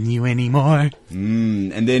believe in you anymore."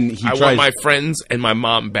 And then I want my friends and my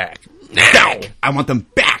mom back. Now! I want them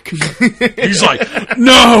back. He's like,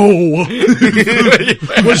 "No!"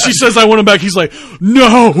 When she says, "I want him back," he's like,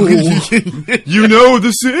 "No!" You know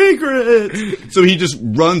the secret. So he just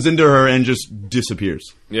runs into her and just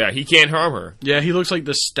disappears. Yeah, he can't harm her. Yeah, he looks like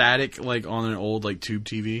the static like on an old like tube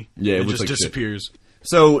TV. Yeah, it just like disappears. Shit.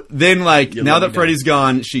 So then, like, now that Freddy's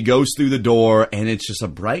gone, she goes through the door, and it's just a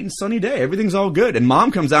bright and sunny day. Everything's all good. And Mom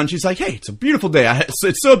comes out, and she's like, "Hey, it's a beautiful day.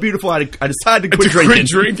 It's so beautiful, I decided to quit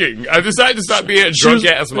drinking. I decided to stop being a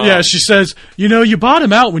drunk-ass mom." Yeah, she says, "You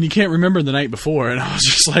bottom out when you can't remember the night before." And I was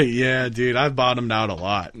just like, "Yeah, dude, I've bottomed out a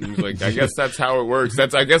lot." He's like, "I guess that's how it works.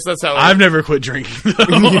 I guess that's how I've never quit drinking,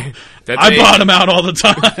 though. I bottom out all the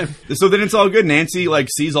time." So then it's all good. Nancy, like,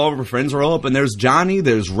 sees all of her friends roll up, and there's Johnny,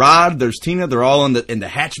 there's Rod, there's Tina. They're all in the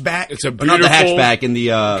hatchback. It's a beautiful... not the hatchback, in the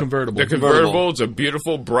convertible. The convertible. It's a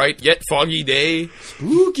beautiful, bright, yet foggy day.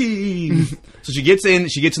 Spooky. So she gets in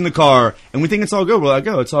the car, and we think it's all good. We're like,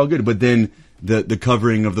 oh, it's all good. But then the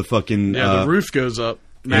covering of the fucking... the roof goes up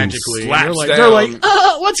magically. Slaps down. They're like,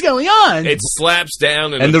 what's going on? It slaps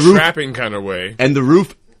down in a trapping kind of way. And the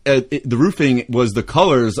roof... the roofing was the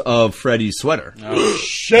colors of Freddy's sweater. Oh,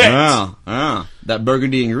 shit. Yeah. That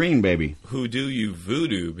burgundy and green, baby. Who do you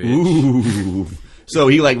voodoo, bitch? Ooh. So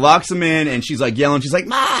he, like, locks him in, and she's, like, yelling. She's like,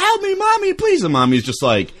 "Ma, help me, Mommy, please." And Mommy's just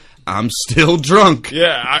like, "I'm still drunk."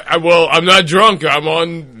 Yeah, I'm not drunk. I'm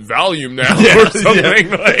on Valium now or something.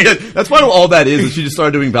 Yeah. Like. That's why all that is she just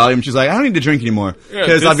started doing Valium. She's like, "I don't need to drink anymore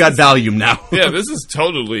because I've got Valium now." Yeah, this is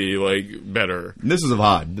totally, like, better. This is a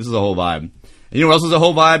vibe. This is a whole vibe. And you know what else is a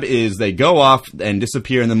whole vibe? Is they go off and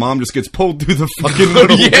disappear, and the mom just gets pulled through the fucking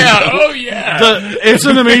little window. Oh, yeah. It's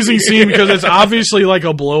an amazing scene because it's obviously like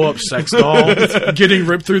a blow-up sex doll getting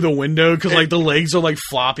ripped through the window because, like, the legs are, like,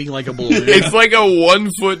 flopping like a balloon. It's like a 1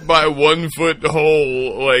 foot by 1 foot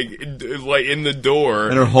hole, like in the door.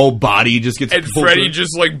 And her whole body just gets pulled through. And Freddy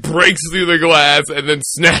just, like, breaks through the glass and then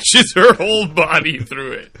snatches her whole body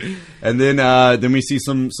through it. And then we see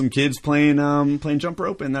some kids playing jump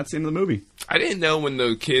rope, and that's the end of the movie. I didn't know when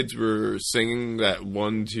the kids were singing that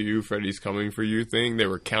 1, 2, Freddy's coming for you thing, they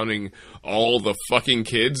were counting all the fucking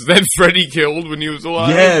kids that Freddy killed when he was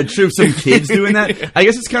alive. Yeah, true. Some kids doing that. I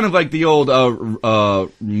guess it's kind of like the old,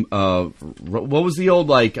 what was the old,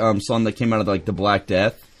 like, song that came out of, like, the Black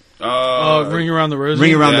Death? Ring Around the Rosie.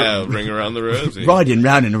 Ring Around the Rosie. Riding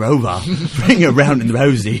round in a rover. Ring around in the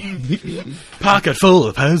Rosie. Pocket full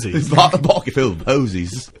of posies. Pocket full of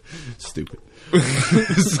posies. Stupid.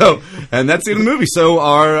 So, and that's the end of the movie. So,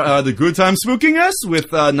 are the good times spooking us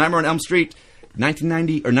with Nightmare on Elm Street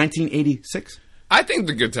 1990 or 1986? I think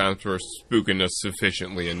the good times were spooking us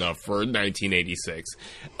sufficiently enough for 1986.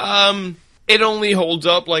 It only holds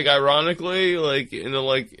up, like, ironically, like, you know,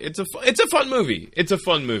 like, it's a fun movie. It's a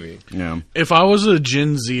fun movie. Yeah. If I was a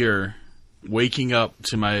Gen Zer waking up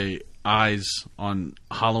to my eyes on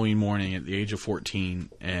Halloween morning at the age of 14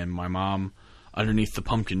 and my mom underneath the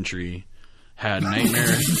pumpkin tree had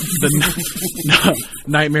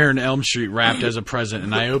Nightmare on Elm Street wrapped as a present,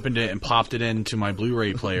 and I opened it and popped it into my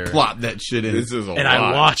Blu-ray player. Plop that shit in. This is a lot.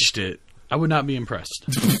 I watched it. I would not be impressed.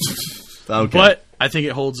 Okay. But I think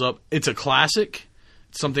it holds up. It's a classic.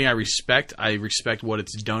 It's something I respect. I respect what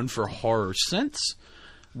it's done for horror since.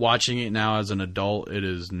 Watching it now as an adult, it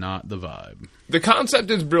is not the vibe. The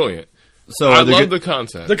concept is brilliant. So I love the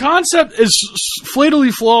concept. The concept is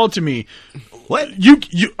fatally flawed to me. What?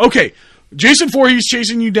 Okay. Jason Voorhees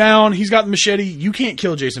chasing you down. He's got the machete. You can't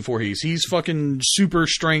kill Jason Voorhees. He's fucking super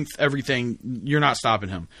strength, everything. You're not stopping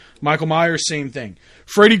him. Michael Myers, same thing.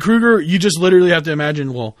 Freddy Krueger, you just literally have to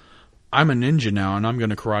imagine, well, I'm a ninja now, and I'm going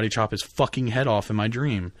to karate chop his fucking head off in my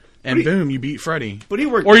dream. And boom, you beat Freddy. But he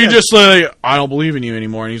worked. Or you just say, I don't believe in you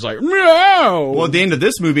anymore, and he's like, no. Well, at the end of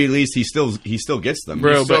this movie, at least he still gets them.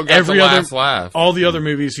 Bro, still but got every the other last laugh. all the other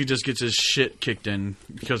movies, he just gets his shit kicked in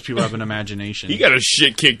because people have an imagination. He got his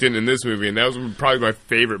shit kicked in this movie, and that was probably my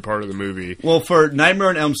favorite part of the movie. Well, for Nightmare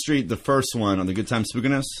on Elm Street, the first one, on the Good Time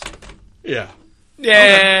Spooking Us. Yeah.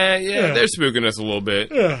 Yeah, they're spooking us a little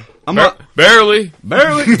bit. Yeah. Barely.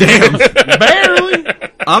 Damn. Barely.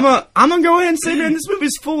 I'm gonna go ahead and say, man, this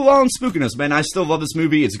movie's full on spooking us, man. I still love this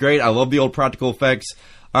movie. It's great. I love the old practical effects.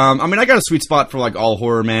 I mean, I got a sweet spot for, like, all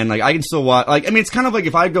horror, man. Like, I can still watch, like, I mean, it's kind of like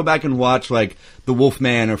if I go back and watch, like, The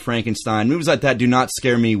Wolfman or Frankenstein, movies like that do not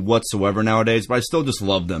scare me whatsoever nowadays, but I still just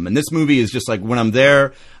love them. And this movie is just, like, when I'm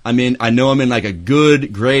there, I know I'm in, like, a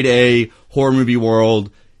good, grade A horror movie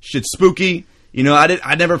world. Shit's spooky. You know,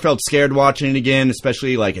 I never felt scared watching it again,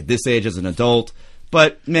 especially, like, at this age as an adult.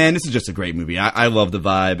 But, man, this is just a great movie. I love the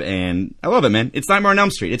vibe, and I love it, man. It's Nightmare on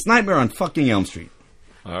Elm Street. It's Nightmare on fucking Elm Street.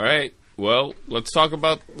 All right. Well, let's talk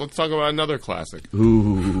about another classic.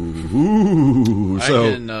 Ooh. So,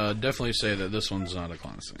 I can definitely say that this one's not a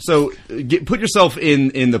classic. So, put yourself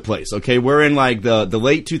in the place, okay? We're in, like, the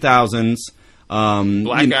late 2000s.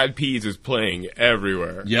 Black Eyed Peas is playing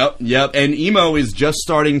everywhere. Yep. And emo is just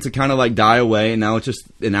starting to kind of, like, die away, and now it's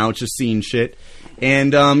just seeing shit.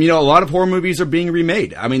 And, you know, a lot of horror movies are being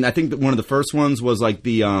remade. I mean, I think that one of the first ones was, like,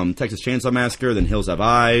 the Texas Chainsaw Massacre, then Hills Have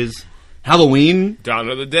Eyes. Halloween. Dawn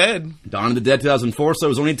of the Dead 2004. So it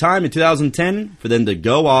was only time in 2010 for them to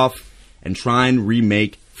go off and try and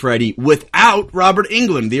remake Freddy without Robert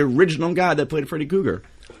Englund, the original guy that played Freddy Krueger.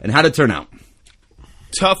 And how'd it turn out?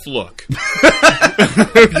 Tough look.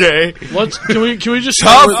 Okay. Can we just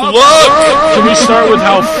Tough look? Can we start with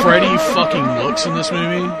how Freddy fucking looks in this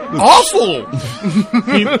movie? Awful.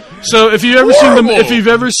 So if you've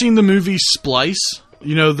ever seen the movie Splice,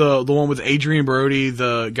 you know, the one with Adrian Brody,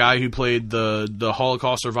 the guy who played the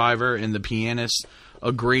Holocaust survivor and the pianist,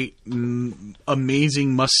 a great,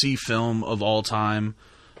 amazing must-see film of all time.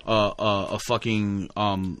 A fucking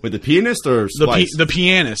with the pianist or Splice? The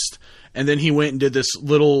pianist, and then he went and did this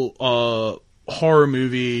little horror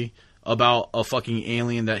movie about a fucking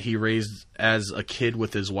alien that he raised as a kid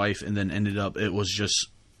with his wife, and then ended up it was just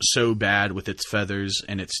so bad with its feathers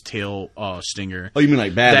and its tail stinger. Oh, you mean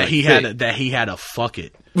like bad? That like he thick. had that he had to fuck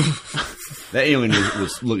it. That alien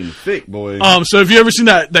was looking thick, boy. So if you ever seen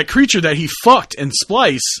that creature that he fucked in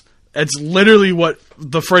Splice, it's literally what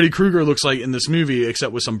the Freddy Krueger looks like in this movie,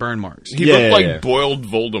 except with some burn marks. He looked like boiled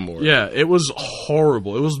Voldemort. Yeah, it was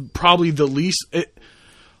horrible. It was probably the least.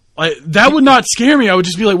 That would not scare me. I would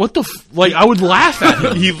just be like, what the I would laugh at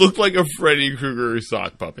him. He looked like a Freddy Krueger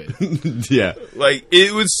sock puppet. Yeah. Like,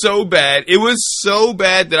 it was so bad. It was so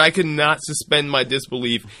bad that I could not suspend my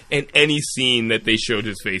disbelief in any scene that they showed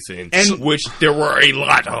his face in, which there were a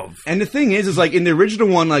lot of. And the thing is like, in the original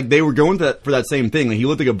one, like, they were going for that same thing. Like, he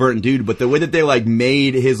looked like a burnt dude, but the way that they, like,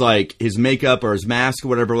 made his makeup or his mask or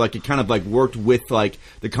whatever, like, it kind of, like, worked with, like,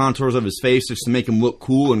 the contours of his face just to make him look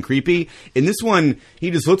cool and creepy. In this one,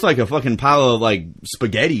 he just looks looks like a fucking pile of like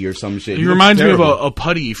spaghetti or some shit. He reminds me of a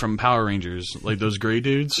Putty from Power Rangers, like those gray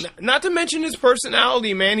dudes. Not to mention his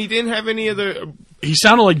personality, man. He didn't have any other. He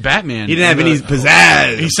sounded like Batman. He didn't have any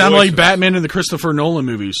pizzazz. He sounded like Batman in the Christopher Nolan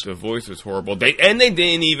movies. The voice was horrible. They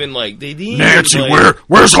didn't even like. They didn't. Nancy, even, like,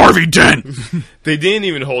 where's Harvey Dent? They didn't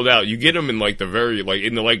even hold out. You get him in like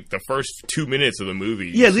the first 2 minutes of the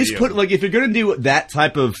movie. Yeah, at least put like if you're gonna do that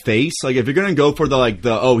type of face, like if you're gonna go for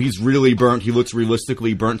the he's really burnt, he looks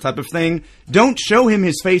realistically burnt type of thing, don't show him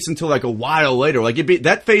his face until like a while later. Like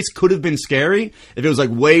that face could have been scary if it was like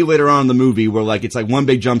way later on in the movie where like it's like one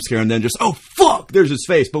big jump scare and then just oh fuck, there's his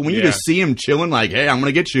face. But when you just see him chilling, like hey, I'm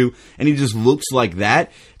gonna get you, and he just looks like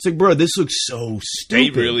that, it's like bro, this looks so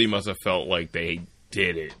stupid. They really must have felt like they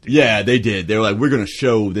did it. Yeah, they did. They were like, we're gonna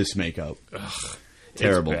show this makeup. Ugh,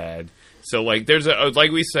 terrible. It's bad. So, like, there's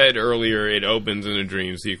like we said earlier, it opens in a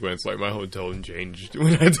dream sequence. Like, my whole tone changed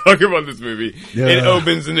when I talk about this movie. Yeah. It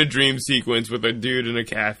opens in a dream sequence with a dude in a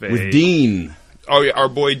cafe. With Dean. Oh, yeah, our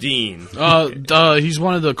boy Dean. He's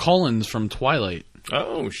one of the Cullens from Twilight.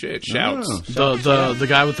 Oh, shit. Shouts. The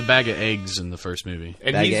guy with the bag of eggs in the first movie.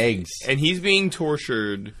 And bag of eggs. And he's being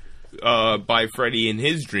tortured by Freddy in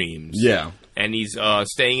his dreams. Yeah. And he's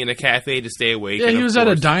staying in a cafe to stay awake. Yeah, he was at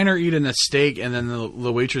a diner eating a steak, and then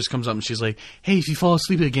the waitress comes up and she's like, hey, if you fall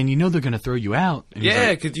asleep again, you know they're going to throw you out. And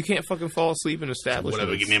yeah, because you can't fucking fall asleep in establishments.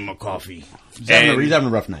 Whatever, give me my coffee. He's having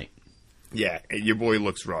a rough night. Yeah, and your boy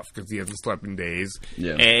looks rough because he hasn't slept in days.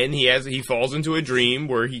 Yeah. And he falls into a dream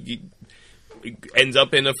where he ends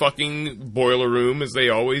up in a fucking boiler room, as they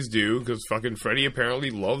always do, because fucking Freddy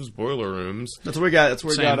apparently loves boiler rooms. That's where he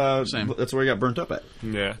got burnt up at.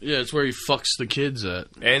 Yeah. Yeah, it's where he fucks the kids at.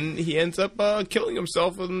 And he ends up killing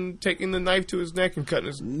himself and taking the knife to his neck and cutting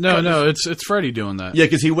his... It's Freddy doing that. Yeah,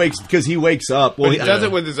 because he wakes up. Well, he does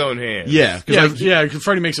it with his own hands. Yeah. Cause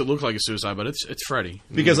Freddy makes it look like a suicide, but it's Freddy.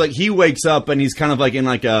 Because like he wakes up and he's kind of like in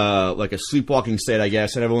like a sleepwalking state, I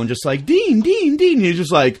guess, and everyone just like Dean, and he's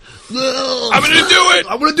just like, I'm gonna do it!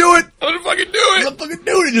 I'm gonna do it! I'm gonna fucking do it! I'm gonna fucking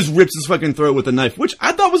do it! He just rips his fucking throat with a knife, which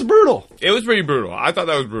I thought was brutal. It was pretty brutal. I thought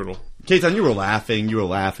that was brutal. K-Town, you were laughing.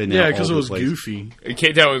 Yeah, because it was goofy.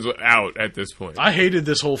 K-Town was out at this point. I hated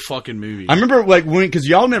this whole fucking movie. I remember, like, because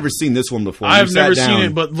y'all never seen this one before. I've never seen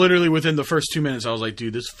it, but literally within the first 2 minutes, I was like,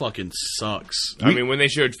 dude, this fucking sucks. I mean, when they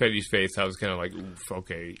showed Freddy's face, I was kind of like, oof,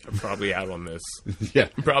 okay, I'm probably out on this. Yeah.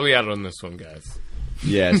 I'm probably out on this one, guys.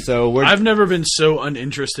 Yeah, so I've never been so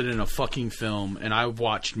uninterested in a fucking film, and I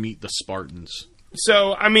watched Meet the Spartans.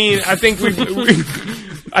 So, I mean, I think we've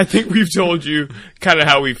told you kind of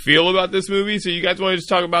how we feel about this movie. So, you guys want to just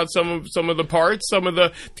talk about some of the parts,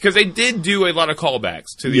 because they did do a lot of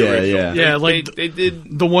callbacks to the original. Yeah, they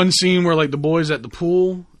did the one scene where like the boys at the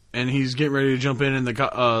pool. And he's getting ready to jump in, and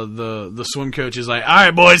the swim coach is like, "All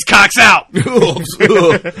right, boys, cocks out." I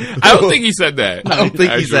don't think he said that. I don't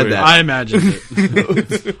think he said that. I imagined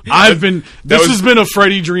it. This has been a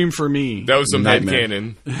Freddy dream for me. That was some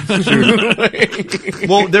headcanon.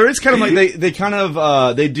 Well, there is kind of like they kind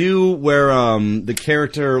of they do where the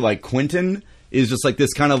character like Quentin is just like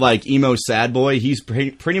this kind of like emo sad boy. He's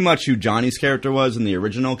pretty much who Johnny's character was in the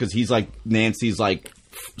original, because he's like Nancy's like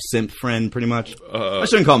simp friend, pretty much. I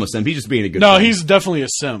shouldn't call him a simp. He's just being a good friend. He's definitely a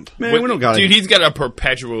simp. Man, we don't got dude, he's got a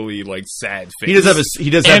perpetually like sad face. He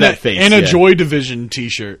does have that face. And a Joy Division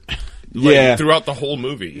t-shirt. Yeah. Throughout the whole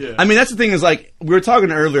movie. Yeah. I mean, that's the thing is like, we were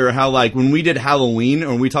talking earlier how like when we did Halloween, or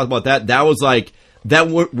when we talked about that was like, that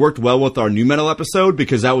worked well with our new metal episode,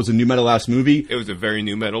 because that was a new metal-ass movie. It was a very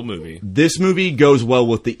new metal movie. This movie goes well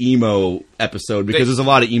with the emo episode, because there's a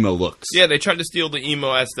lot of emo looks. Yeah, they tried to steal the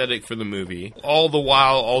emo aesthetic for the movie, all the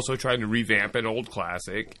while also trying to revamp an old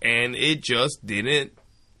classic, and it just didn't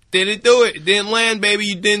do it. It didn't land, baby.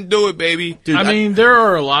 You didn't do it, baby. Dude, I mean, there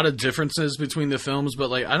are a lot of differences between the films,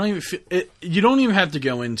 but like, I don't even feel it, you don't even have to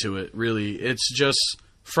go into it, really. It's just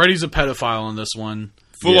Freddy's a pedophile in this one.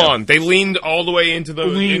 Full on. They leaned all the way into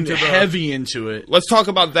the... heavy into it. Let's talk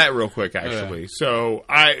about that real quick, actually.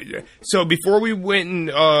 Yeah. So before we went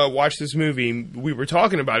and watched this movie, we were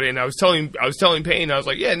talking about it, and I was telling Payne, I was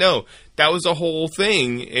like, yeah, no, that was a whole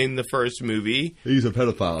thing in the first movie. He's a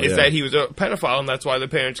pedophile. It's that he was a pedophile, and that's why the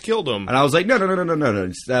parents killed him. And I was like, no.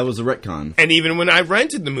 That was a retcon. And even when I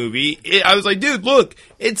rented the movie, I was like, dude, look,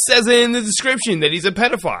 it says it in the description that he's a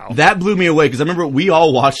pedophile. That blew me away, because I remember we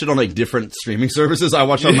all watched it on like different streaming services. I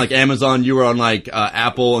watched it on like Amazon, you were on like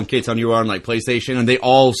Apple, and K-Town, you were on like PlayStation, and they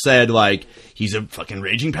all said like, he's a fucking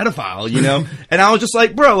raging pedophile, you know? And I was just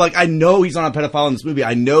like, bro, like, I know he's not a pedophile in this movie.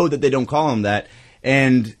 I know that they don't call him that.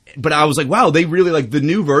 But I was like, wow, they really, like, the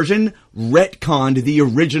new version retconned the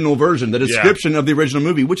original version, the description of the original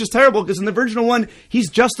movie, which is terrible, because in the original one, he's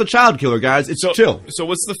just the child killer, guys. It's chill. So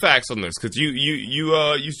what's the facts on this? Because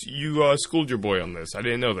you schooled your boy on this. I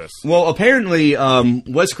didn't know this. Well, apparently,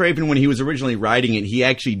 Wes Craven, when he was originally writing it, he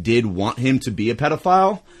actually did want him to be a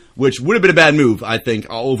pedophile, which would have been a bad move, I think,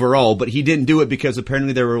 overall, but he didn't do it because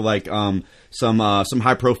apparently there were, like, some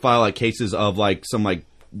high-profile, like, cases of, like, some, like,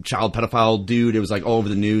 child pedophile dude. It was like all over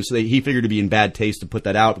the news, so he figured it'd be in bad taste to put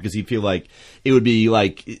that out because he'd feel like it would be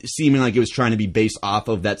like seeming like it was trying to be based off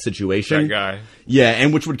of that situation. That guy, yeah,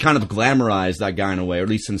 and which would kind of glamorize that guy in a way, or at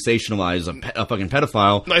least sensationalize a fucking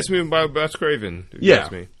pedophile. Nice move by Wes Craven. Yeah.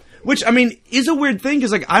 Which, I mean, is a weird thing,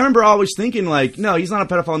 because, like, I remember always thinking, like, no, he's not a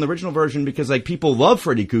pedophile in the original version because, like, people love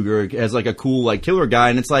Freddy Krueger as, like, a cool, like, killer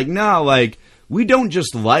guy, and it's like, no, like, we don't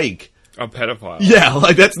just like a pedophile. Yeah,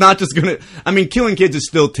 like, that's not just gonna... I mean, killing kids is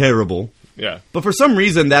still terrible. Yeah. But for some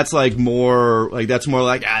reason, that's, like, more like, that's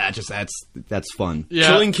fun. Yeah.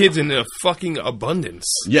 Killing kids in a fucking abundance.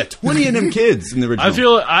 Yeah, 20 of them kids in the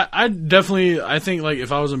original. I think, like,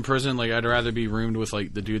 if I was in prison, like, I'd rather be roomed with,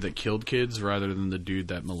 like, the dude that killed kids rather than the dude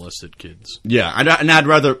that molested kids. Yeah, I'd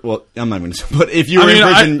rather... Well, I'm not going to... But if you were in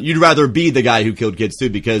prison, you'd rather be the guy who killed kids, too,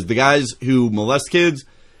 because the guys who molest kids...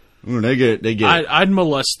 Ooh, they get. I'd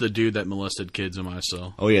molest the dude that molested kids in my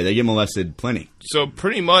cell. Oh yeah, they get molested plenty. So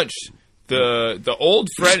pretty much, the old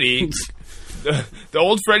Freddy, the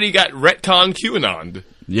old Freddy got retcon QAnon.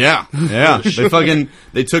 Yeah.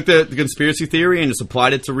 They took the conspiracy theory and just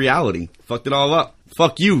applied it to reality. Fucked it all up.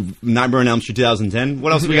 Fuck you, Nightmare on Elm Street 2010.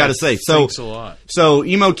 What else we got to say? Thanks a lot. So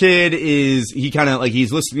Emo Kid he kind of, like,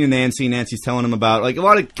 he's listening to Nancy. Nancy's telling him about, like, a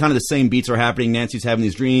lot of kind of the same beats are happening. Nancy's having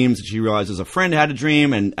these dreams, and she realizes a friend had a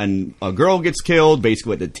dream, and a girl gets killed.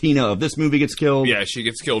 Basically, the Tina of this movie gets killed. Yeah, she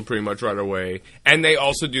gets killed pretty much right away. And they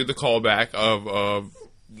also do the callback of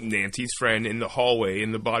Nancy's friend in the hallway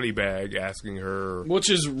in the body bag asking her, which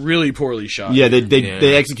is really poorly shot. Yeah,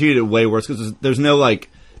 they executed it way worse because there's no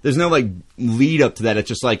lead up to that. It's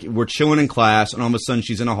just like we're chilling in class, and all of a sudden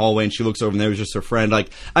she's in a hallway, and she looks over, and there's just her friend. Like,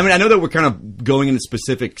 I mean, I know that we're kind of going into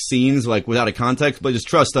specific scenes, like, without a context, but just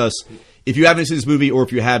trust us. If you haven't seen this movie, or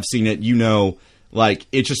if you have seen it, you know, like,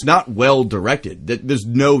 it's just not well directed. There's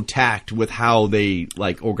no tact with how they,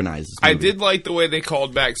 like, organize this movie. I did like the way they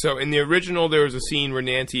called back. So in the original, there was a scene where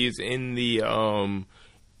Nancy is in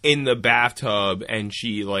the bathtub, and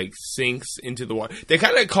she, like, sinks into the water. They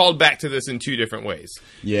kind of called back to this in two different ways.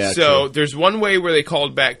 Yeah. So there's one way where they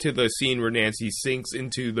called back to the scene where Nancy sinks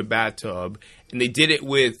into the bathtub, and they did it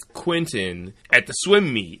with Quentin at the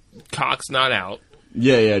swim meet. Cock's not out.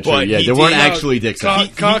 Yeah, true. But they weren't actually dicks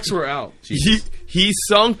out. Cocks were out. He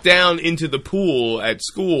sunk down into the pool at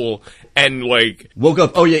school and, like, woke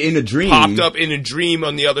up. Oh yeah, in a dream. Popped up in a dream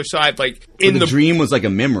on the other side, like in the dream was like a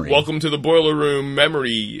memory. Welcome to the boiler room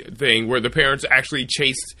memory thing, where the parents actually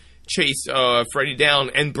chased Freddy down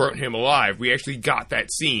and burnt him alive. We actually got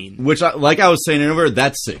that scene, which, like I was saying earlier,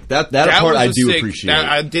 that's sick. That part I do appreciate.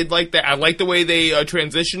 I did like that. I like the way they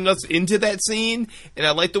transitioned us into that scene, and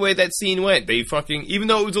I like the way that scene went. They fucking, even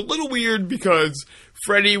though it was a little weird because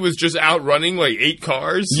Freddy was just out running like 8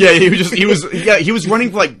 cars. Yeah, he was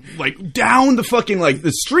running like down the fucking, like,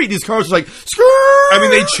 the street. These cars were like, skrrr! I mean,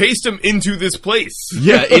 they chased him into this place.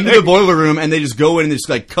 Yeah, into the boiler room, and they just go in and just,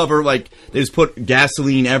 like, cover, like, they just put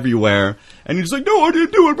gasoline everywhere. And he's like, no, I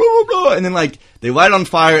didn't do it, blah, blah, blah. And then, like, they light on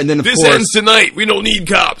fire, and then, of course... This ends tonight. We don't need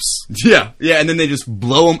cops. Yeah, and then they just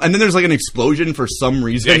blow him. And then there's, like, an explosion for some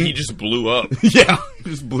reason. Yeah, he just blew up. Yeah,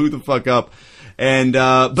 just blew the fuck up. And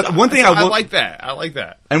but one thing I like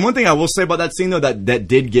that. And one thing I will say about that scene, though, that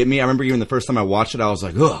did get me. I remember even the first time I watched it, I was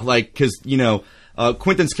like, ugh, like, because, you know,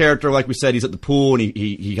 Quentin's character, like we said, he's at the pool, and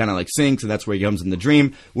he kind of, like, sinks, and that's where he comes in the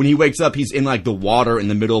dream. When he wakes up, he's in, like, the water in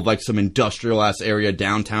the middle of, like, some industrial ass area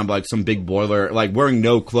downtown, by, like, some big boiler, like, wearing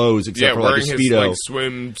no clothes except for, like, a Speedo. His, like,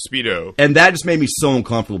 swim Speedo. And that just made me so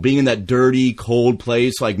uncomfortable. Being in that dirty, cold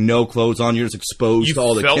place, like, no clothes on, you're just exposed to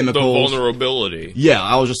all the chemicals. You felt the vulnerability. Yeah,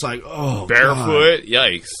 I was just like, oh, barefoot, God.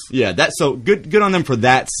 Yikes. Yeah, that's so good on them for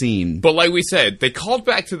that scene. But like we said, they called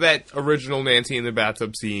back to that original Nancy in the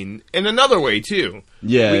bathtub scene in another way, too.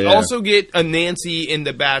 Yeah, we also get a Nancy in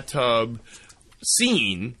the bathtub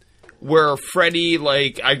scene where Freddy,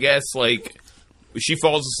 like, I guess, like, she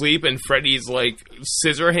falls asleep and Freddy's, like,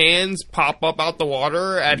 scissor hands pop up out the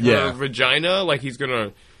water at her vagina, like he's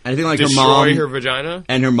gonna destroy her vagina.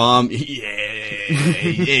 And her mom,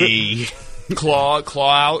 claw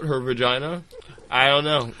out her vagina. I don't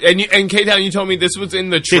know. And K-Town, you told me this was in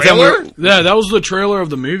the trailer? Yeah, that was the trailer of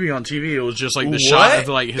the movie on TV. It was just like the shot of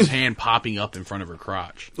like his hand popping up in front of her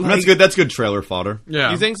crotch. That's good. That's good trailer fodder.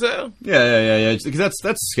 Yeah. You think so? Yeah. Because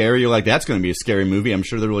that's scary. You're like, that's going to be a scary movie. I'm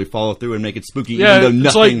sure they'll really follow through and make it spooky. Yeah, even though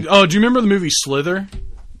nothing... it's like, oh, do you remember the movie Slither?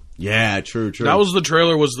 Yeah, true. That was the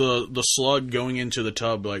trailer. Was the slug going into the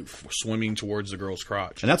tub, like swimming towards the girl's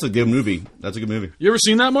crotch? And that's a good movie. You ever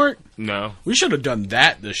seen that, Mark? No. We should have done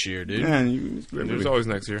that this year, dude. Yeah, there's always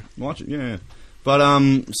next year. Watch it. Yeah. But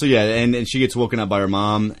so yeah, and she gets woken up by her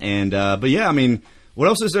mom, and but yeah, I mean, what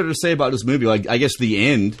else is there to say about this movie? Like, I guess the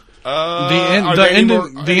end.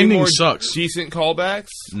 The ending sucks. Decent callbacks?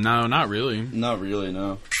 No, not really. Not really.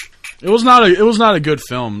 No. It was not a good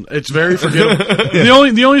film. It's very forgettable.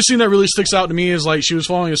 the only scene that really sticks out to me is like she was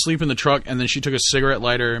falling asleep in the truck and then she took a cigarette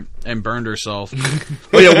lighter and burned herself.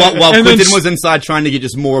 Oh yeah, while Quentin was inside trying to get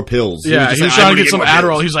just more pills. Yeah, he was trying to get some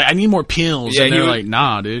Adderall. He was like, I need more pills. Yeah, and they're like,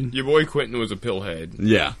 nah, dude. Your boy Quentin was a pillhead.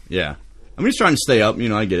 Yeah. I'm just trying to stay up,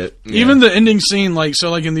 I get it. Yeah. Even the ending scene, like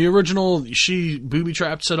in the original, she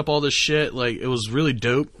booby-trapped, set up all this shit, like, it was really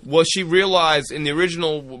dope. Well, she realized in the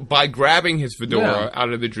original, by grabbing his fedora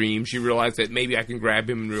out of the dream, she realized that maybe I can grab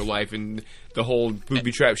him in real life, and the whole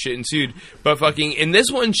booby-trap shit ensued. But fucking, in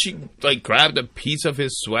this one, she, like, grabbed a piece of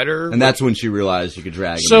his sweater. And that's when she realized she could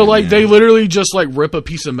drag him. So, like, they literally just, like, rip a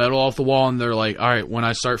piece of metal off the wall, and they're like, all right, when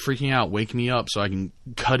I start freaking out, wake me up so I can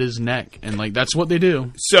cut his neck. And, like, that's what they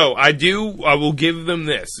do. So, I will give them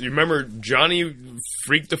this. You remember, Johnny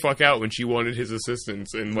freaked the fuck out when she wanted his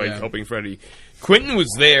assistance in, like, helping Freddy. Quentin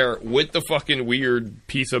was there with the fucking weird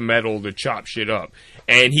piece of metal to chop shit up.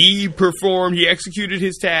 And he executed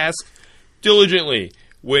his task diligently.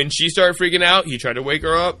 When she started freaking out, he tried to wake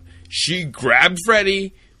her up. She grabbed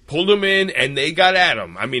Freddy, pulled him in, and they got at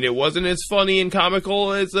him. I mean, it wasn't as funny and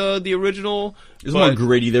comical as the original. It was more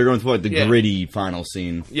gritty. They're going for like the gritty final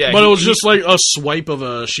scene. Yeah, but it was just like a swipe of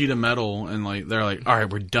a sheet of metal, and like they're like, "All right,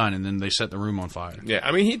 we're done," and then they set the room on fire. Yeah,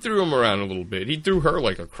 I mean, he threw him around a little bit. He threw her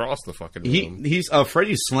like across the fucking room.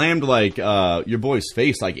 Freddy slammed like your boy's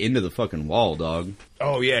face like into the fucking wall, dog.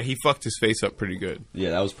 Oh yeah, he fucked his face up pretty good. Yeah,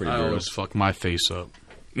 that was pretty. I always fuck my face up.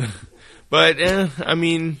 But I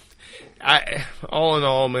mean, all in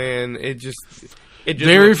all, man, it just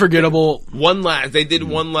very forgettable. They did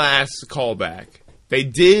one last callback.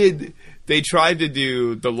 They tried to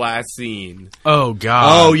do the last scene. Oh god.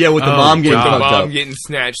 Oh yeah, with the mom getting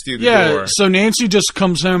snatched through the door. Yeah, so Nancy just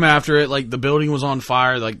comes home after it. Like the building was on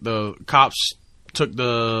fire. Like the cops took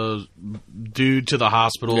the dude to the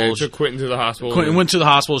hospital. Yeah, took Quentin to the hospital. Quentin went to the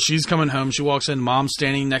hospital. She's coming home. She walks in. Mom's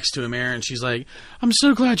standing next to a mirror, and she's like, "I'm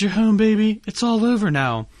so glad you're home, baby. It's all over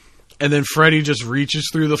now." And then Freddy just reaches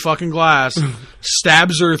through the fucking glass,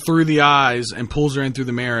 stabs her through the eyes, and pulls her in through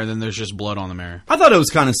the mirror. And then there's just blood on the mirror. I thought it was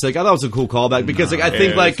kind of sick. I thought it was a cool callback because, I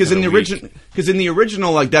think, because in the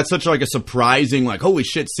original, like that's such like a surprising, like holy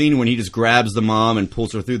shit scene when he just grabs the mom and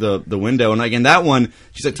pulls her through the window. And like in that one,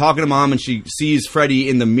 she's like talking to mom and she sees Freddy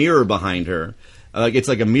in the mirror behind her. Like it's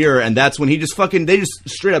like a mirror, and that's when he just they just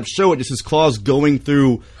straight up show it, just his claws going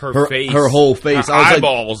through her face, her whole face, her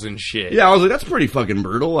eyeballs and shit. Yeah, I was like, that's pretty fucking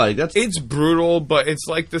brutal. Like it's brutal, but it's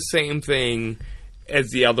like the same thing as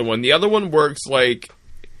the other one. The other one works like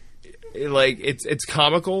it's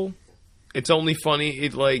comical. It's only funny.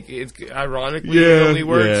 It's ironically it only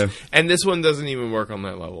works. Yeah. And this one doesn't even work on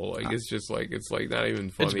that level. Like it's just like not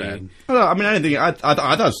even funny. It's bad. I mean, I didn't think I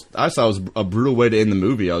thought it was a brutal way to end the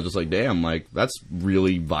movie. I was just like, damn, like that's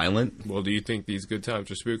really violent. Well, do you think these good times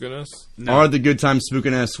are spooking us? No. Are the good times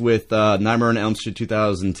spooking us with Nightmare on Elm Street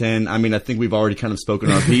 2010? I mean, I think we've already kind of spoken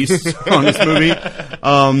our piece on this movie.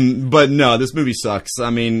 But no, this movie sucks. I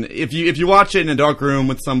mean, if you watch it in a dark room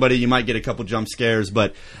with somebody, you might get a couple jump scares,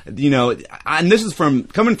 but and this is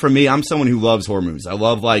coming from me. I'm someone who loves horror movies. I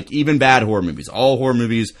love like even bad horror movies. All horror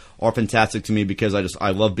movies are fantastic to me because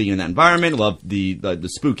I love being in that environment. I love the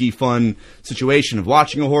spooky, fun situation of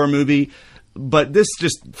watching a horror movie. But this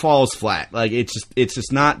just falls flat. Like it's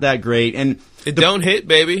just not that great. And it don't hit,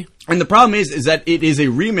 baby. And the problem is that it is a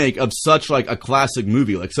remake of such like a classic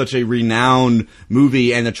movie, like such a renowned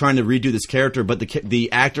movie, and they're trying to redo this character, but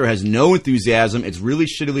the actor has no enthusiasm. It's really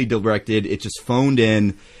shittily directed. It's just phoned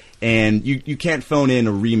in. And you can't phone in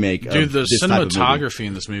a remake of dude, the this type of cinematography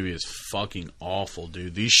in this movie is fucking awful,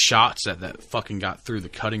 dude. These shots that fucking got through the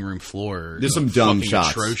cutting room floor there's some dumb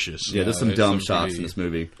shots. Atrocious. Yeah, there's some dumb shots in this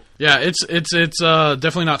movie. Yeah, it's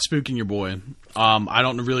definitely not spooking your boy. I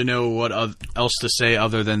don't really know what else to say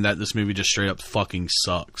other than that this movie just straight up fucking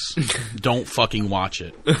sucks. Don't fucking watch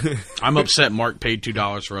it. I'm upset Mark paid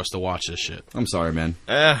 $2 for us to watch this shit. I'm sorry, man.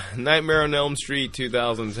 Nightmare on Elm Street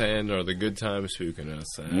 2010 or The Good Times Spooking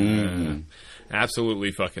Us.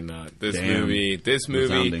 Absolutely fucking not. This movie,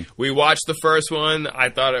 Resounding. we watched the first one. I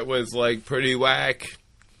thought it was like pretty whack.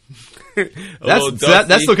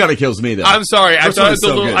 That still kind of kills me, though. I'm sorry. I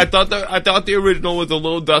thought the original was a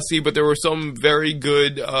little dusty, but there were some very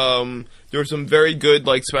good. There were some very good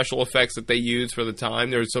like special effects that they used for the time.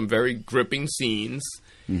 There were some very gripping scenes.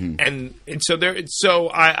 And so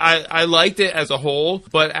I liked it as a whole,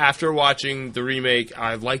 but after watching the remake,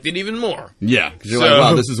 I liked it even more. Yeah, because you're like,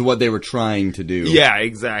 wow, this is what they were trying to do. Yeah,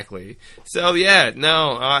 exactly. So yeah,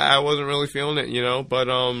 no, I wasn't really feeling it, you know. But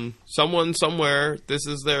someone somewhere, this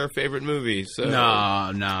is their favorite movie. So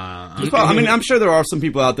Nah. I mean, I'm sure there are some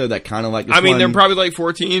people out there that kind of like this one. They're probably like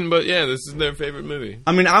 14, but yeah, this is their favorite movie.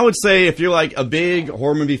 I mean, I would say if you're like a big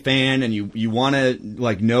horror movie fan and you want to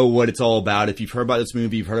like know what it's all about, if you've heard about this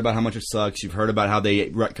movie, you've heard about how much it sucks, you've heard about how they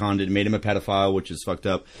retconned it and made him a pedophile, which is fucked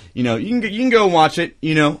up. You know, you can go watch it.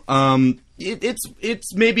 You know,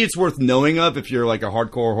 it's maybe it's worth knowing of if you're like a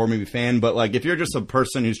hardcore horror movie fan, but like if you're just a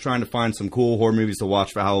person who's trying to find some cool horror movies to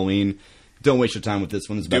watch for Halloween, don't waste your time with this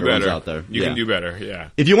one. There's better ones out there. You can do better, yeah.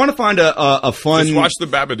 If you want to find a fun... Just watch The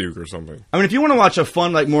Babadook or something. I mean, if you want to watch a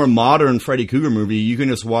fun, like, more modern Freddy Krueger movie, you can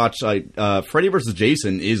just watch, like, Freddy vs.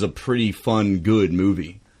 Jason is a pretty fun, good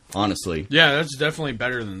movie, honestly. Yeah, that's definitely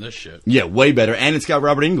better than this shit. Yeah, way better. And it's got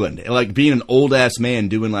Robert Englund. Like, being an old-ass man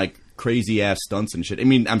doing, like, crazy-ass stunts and shit. I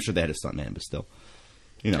mean, I'm sure they had a stuntman, but still.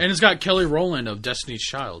 You know. And it's got Kelly Rowland of Destiny's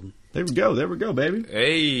Child. There we go, baby.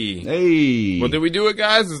 Hey. Well, did we do it,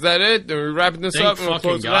 guys? Is that it? Are we wrapping this up and we'll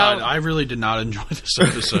close it out? I really did not enjoy this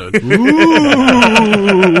episode. Ooh,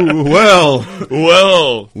 well,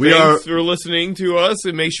 thanks for listening to us,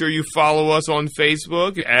 and make sure you follow us on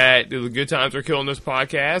Facebook at The Good Times Are Killing Us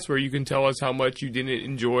Podcast, where you can tell us how much you didn't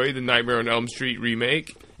enjoy the Nightmare on Elm Street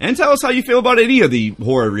remake. And tell us how you feel about any of the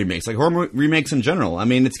horror remakes, like horror remakes in general. I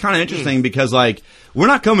mean, it's kind of interesting because, like, we're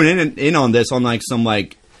not coming in on this on, like, some,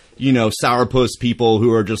 like, you know, sourpuss people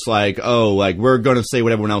who are just like, oh, like, we're going to say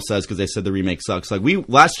what everyone else says because they said the remake sucks. Like,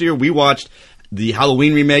 last year, we watched the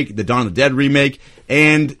Halloween remake, the Dawn of the Dead remake,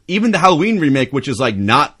 and even the Halloween remake, which is, like,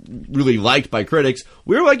 not really liked by critics.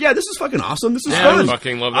 We were like, yeah, this is fucking awesome. This is fun.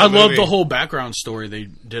 I love the whole background story they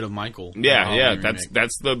did of Michael. Yeah,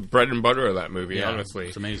 that's the bread and butter of that movie, honestly.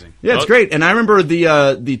 It's amazing. Yeah, it's great. And I remember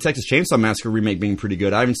the Texas Chainsaw Massacre remake being pretty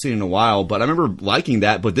good. I haven't seen it in a while, but I remember liking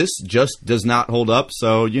that. But this just does not hold up,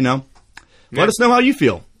 so, you know, let us know how you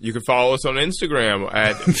feel. You can follow us on Instagram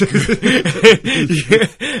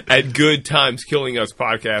at Good Times Killing Us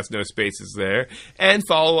Podcast, no spaces there. And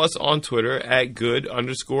follow us on Twitter at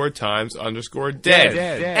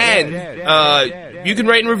Good_Times_Dead. And you can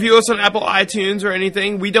rate and review us on Apple iTunes or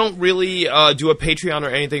anything. We don't really do a Patreon or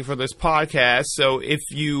anything for this podcast, so if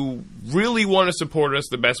you really want to support us,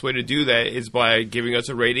 the best way to do that is by giving us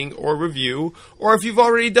a rating or review. Or if you've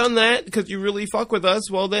already done that because you really fuck with us,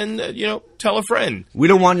 well then, you know, tell a friend. We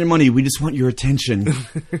don't want your money. We just want your attention.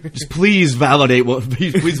 Just please validate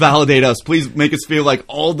us. Please make us feel like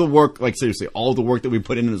all the work, like seriously, all the work that we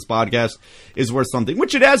put into this podcast is worth something,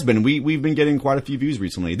 which it has been. We've been getting quite a few views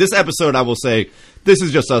recently. This episode, I will say, this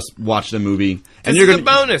is just us watching a movie. And this is a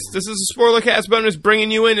bonus. This is a Spoilercast bonus bringing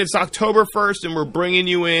you in. It's October 1st, and we're bringing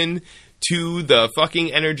you in to the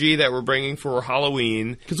fucking energy that we're bringing for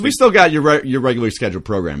Halloween. Because we still got your regular scheduled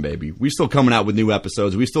program, baby. We're still coming out with new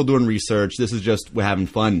episodes. We're still doing research. This is just, we're having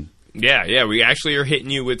fun. Yeah. We actually are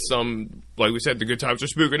hitting you with some, like we said, the Good Times Are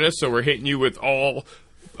Spooking Us, so we're hitting you with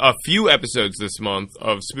a few episodes this month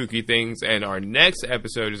of spooky things, and our next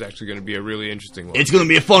episode is actually going to be a really interesting one. It's going to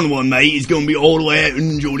be a fun one, mate. It's going to be all the way out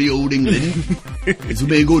in jolly old England. It's going to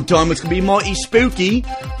be a good time. It's going to be mighty spooky.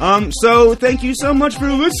 So thank you so much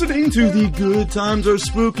for listening to the Good Times Are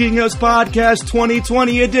Spooking Us Podcast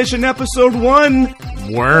 2020 edition, episode 1.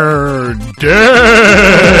 We're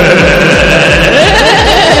dead.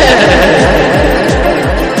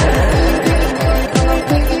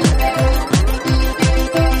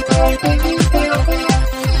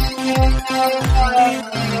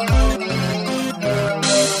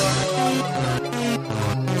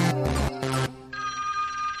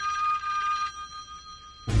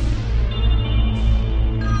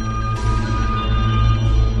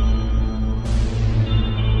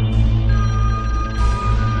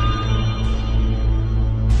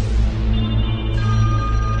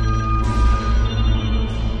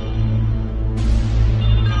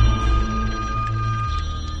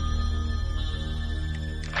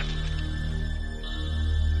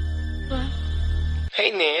 Hey,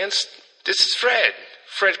 Nance, this is Fred.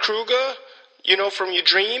 Fred Krueger, you know, from your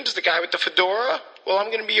dreams, the guy with the fedora? Well, I'm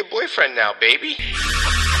gonna be your boyfriend now, baby.